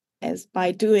as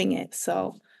by doing it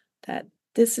so that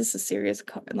this is a serious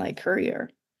like career.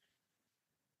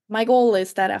 My goal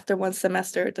is that after one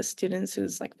semester, the students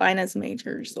who's like finance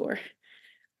majors or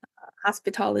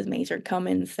hospitality major come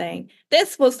in saying,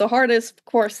 "This was the hardest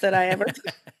course that I ever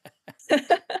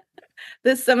took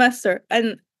this semester."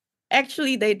 And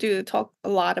actually, they do talk a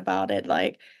lot about it.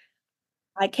 Like,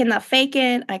 I cannot fake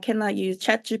it. I cannot use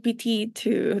ChatGPT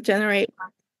to generate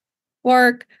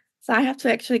work. So I have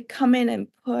to actually come in and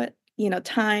put,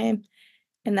 time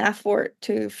and effort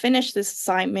to finish this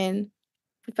assignment.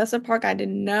 Professor Park, I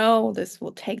didn't know this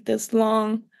will take this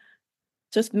long.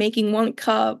 Just making 1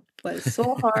 cup was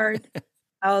so hard.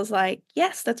 I was like,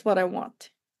 "Yes, that's what I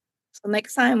want." So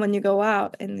next time when you go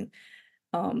out and,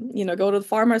 go to the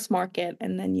farmer's market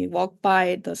and then you walk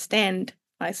by the stand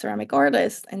by ceramic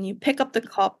artists, and you pick up the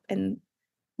cup and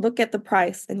look at the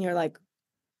price, and you're like,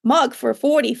 mug for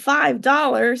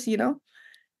 $45, you know?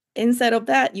 Instead of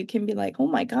that, you can be like, oh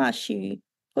my gosh, she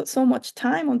put so much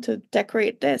time on to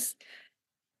decorate this.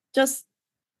 Just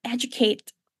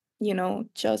educate,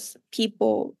 just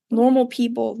people, normal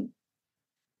people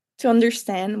to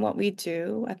understand what we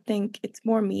do. I think it's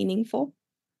more meaningful.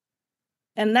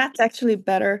 And that's actually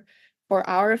better for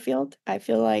our field. I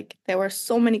feel like there were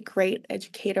so many great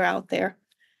educator out there.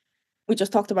 We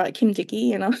just talked about Kim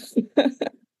Jiki.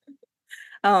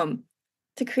 um,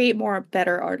 to create more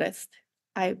better artists.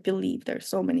 I believe there's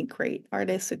so many great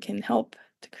artists who can help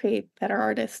to create better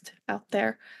artists out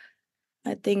there.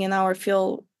 I think in our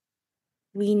field,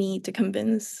 we need to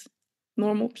convince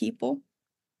normal people,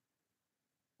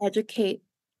 educate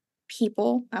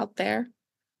people out there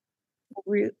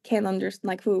who can understand,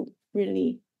 like who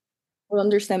really will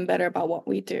understand better about what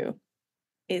we do.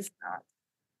 Is not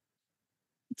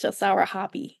just our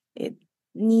hobby. It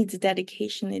needs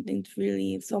dedication. It needs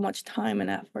really so much time and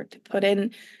effort to put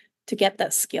in to get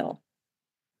that skill.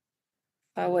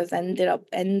 I was ended up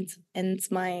ends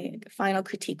my final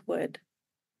critique would,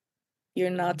 you're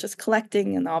not just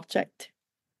collecting an object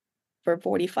for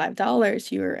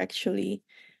 $45, you're actually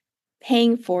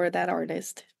paying for that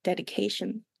artist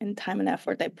dedication and time and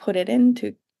effort they put it in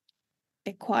to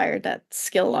acquire that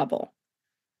skill level.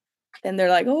 And they're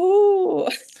like, oh.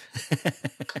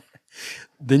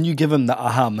 Then you give them the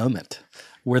aha moment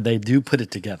where they do put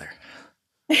it together.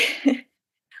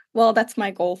 Well, that's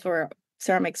my goal for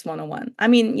Ceramics 101. I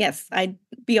mean, yes, I'd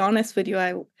be honest with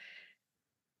you,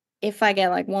 if I get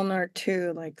like one or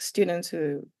two like students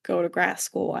who go to grad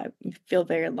school, I feel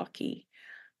very lucky.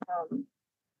 Um,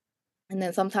 and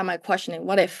then sometimes I question it,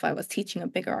 what if I was teaching a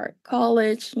bigger art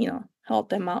college, help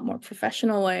them out more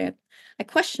professional way? I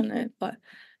question it, but I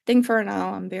think for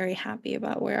now I'm very happy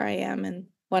about where I am and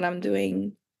what I'm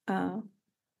doing.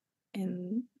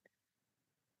 And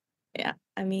yeah,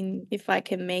 I mean, if I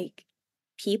can make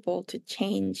people to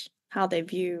change how they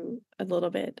view a little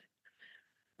bit,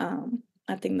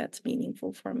 I think that's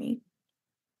meaningful for me.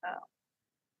 Uh,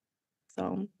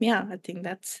 so yeah, I think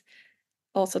that's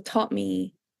also taught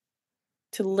me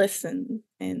to listen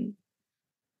and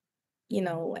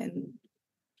and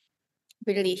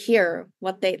really hear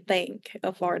what they think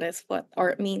of artists, what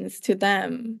art means to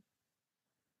them.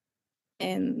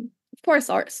 And of course,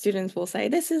 art students will say,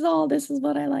 this is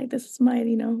what I like, this is my,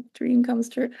 dream comes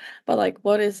true. But like,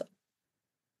 what is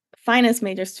finance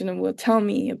major student will tell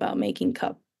me about making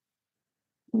cup?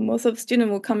 Most of the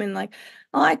student will come in like,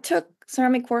 oh, I took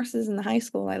ceramic courses in high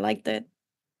school. I liked it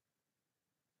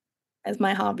as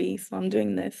my hobby, so I'm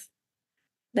doing this.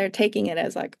 They're taking it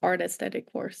as like art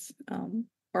aesthetic course,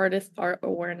 artist art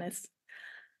awareness.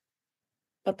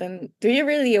 But then, do you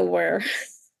really aware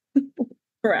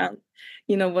around,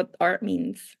 what art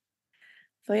means?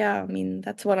 So yeah, I mean,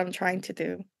 that's what I'm trying to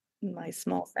do in my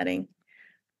small setting.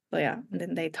 So yeah, and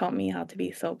then they taught me how to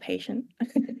be so patient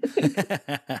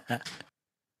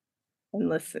and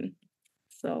listen.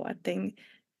 So I think,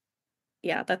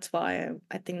 yeah, that's why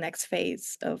I think next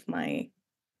phase of my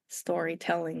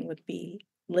storytelling would be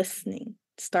listening.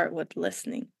 Start with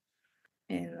listening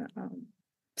and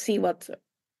see what's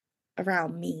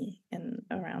around me and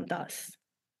around us.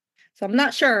 So I'm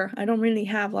not sure. I don't really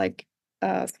have like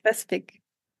specific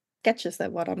sketches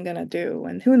of what I'm gonna do,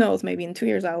 and who knows? Maybe in 2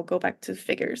 years I'll go back to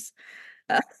figures.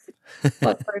 Uh,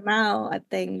 but for now, I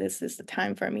think this is the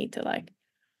time for me to like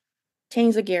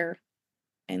change the gear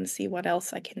and see what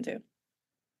else I can do.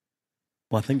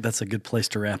 Well, I think that's a good place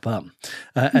to wrap up.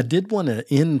 I did want to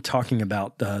end talking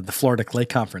about the Florida Clay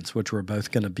Conference, which we're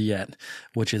both going to be at,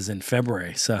 which is in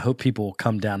February. So I hope people will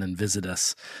come down and visit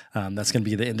us. That's going to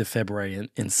be the end of February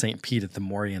in St. Pete at the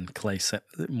Morian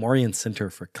Center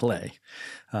for Clay.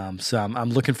 So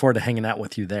I'm looking forward to hanging out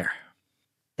with you there.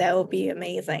 That would be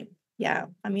amazing. Yeah,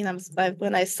 I mean,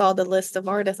 when I saw the list of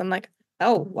artists, I'm like,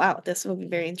 oh wow, this will be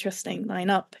very interesting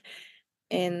lineup.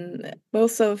 And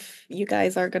most of you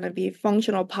guys are going to be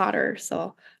functional potters. So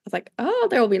I was like, oh,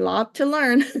 there will be a lot to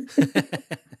learn,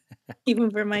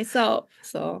 even for myself.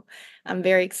 So I'm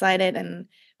very excited, and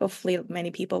hopefully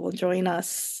many people will join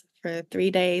us for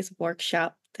 3 days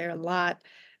workshop. There are a lot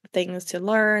of things to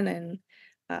learn and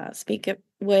speak it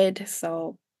with.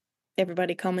 So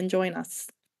everybody come and join us.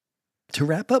 To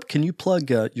wrap up, can you plug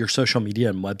your social media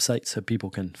and website so people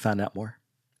can find out more?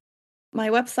 My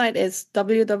website is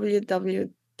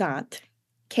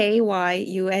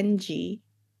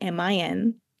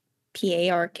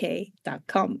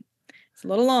www.kyungminpark.com. It's a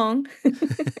little long.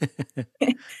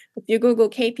 If you Google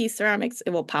KP Ceramics, it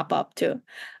will pop up too.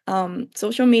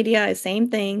 Social media is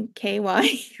same thing,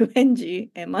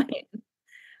 KYUNGMIN,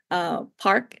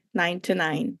 Park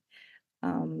 929.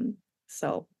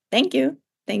 So thank you.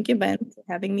 Thank you, Ben, for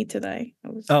having me today.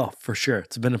 Oh, for sure.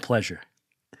 It's been a pleasure.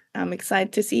 I'm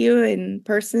excited to see you in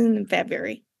person in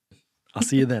February. I'll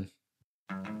see you then.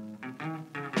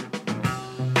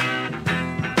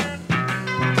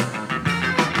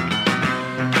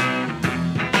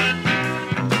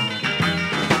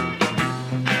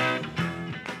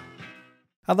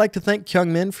 I'd like to thank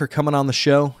Kyungmin for coming on the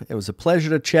show. It was a pleasure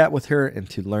to chat with her and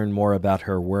to learn more about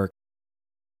her work.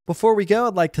 Before we go,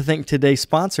 I'd like to thank today's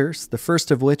sponsors, the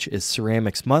first of which is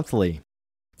Ceramics Monthly.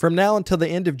 From now until the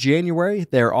end of January,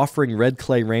 they are offering Red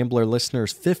Clay Rambler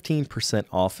listeners 15%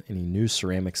 off any new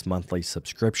Ceramics Monthly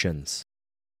subscriptions.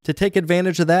 To take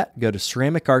advantage of that, go to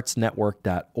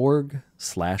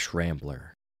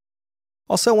ceramicartsnetwork.org/Rambler.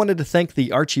 Also wanted to thank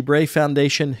the Archie Bray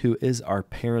Foundation, who is our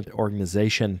parent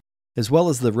organization, as well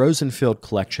as the Rosenfield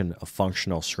Collection of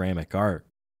Functional Ceramic Art.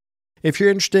 If you're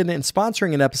interested in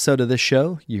sponsoring an episode of this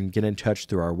show, you can get in touch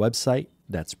through our website.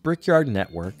 That's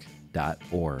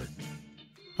brickyardnetwork.org.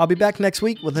 I'll be back next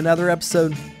week with another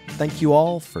episode. Thank you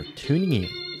all for tuning in.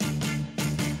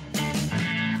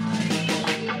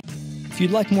 If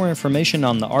you'd like more information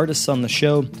on the artists on the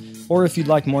show, or if you'd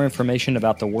like more information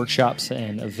about the workshops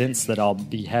and events that I'll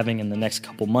be having in the next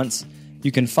couple months,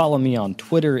 you can follow me on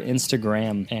Twitter,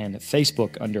 Instagram, and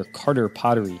Facebook under Carter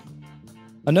Pottery.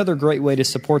 Another great way to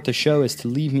support the show is to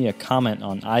leave me a comment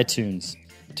on iTunes.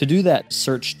 To do that,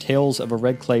 search Tales of a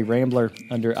Red Clay Rambler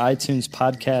under iTunes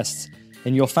Podcasts,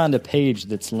 and you'll find a page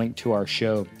that's linked to our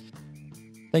show.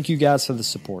 Thank you guys for the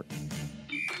support.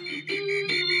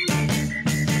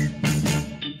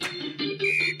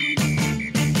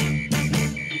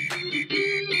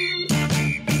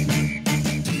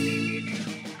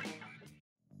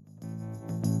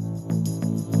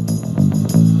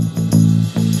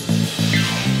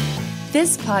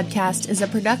 This podcast is a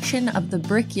production of the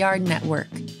Brickyard Network,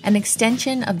 an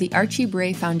extension of the Archie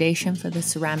Bray Foundation for the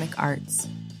Ceramic Arts.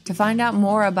 To find out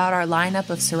more about our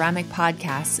lineup of ceramic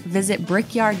podcasts, visit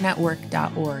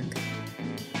brickyardnetwork.org.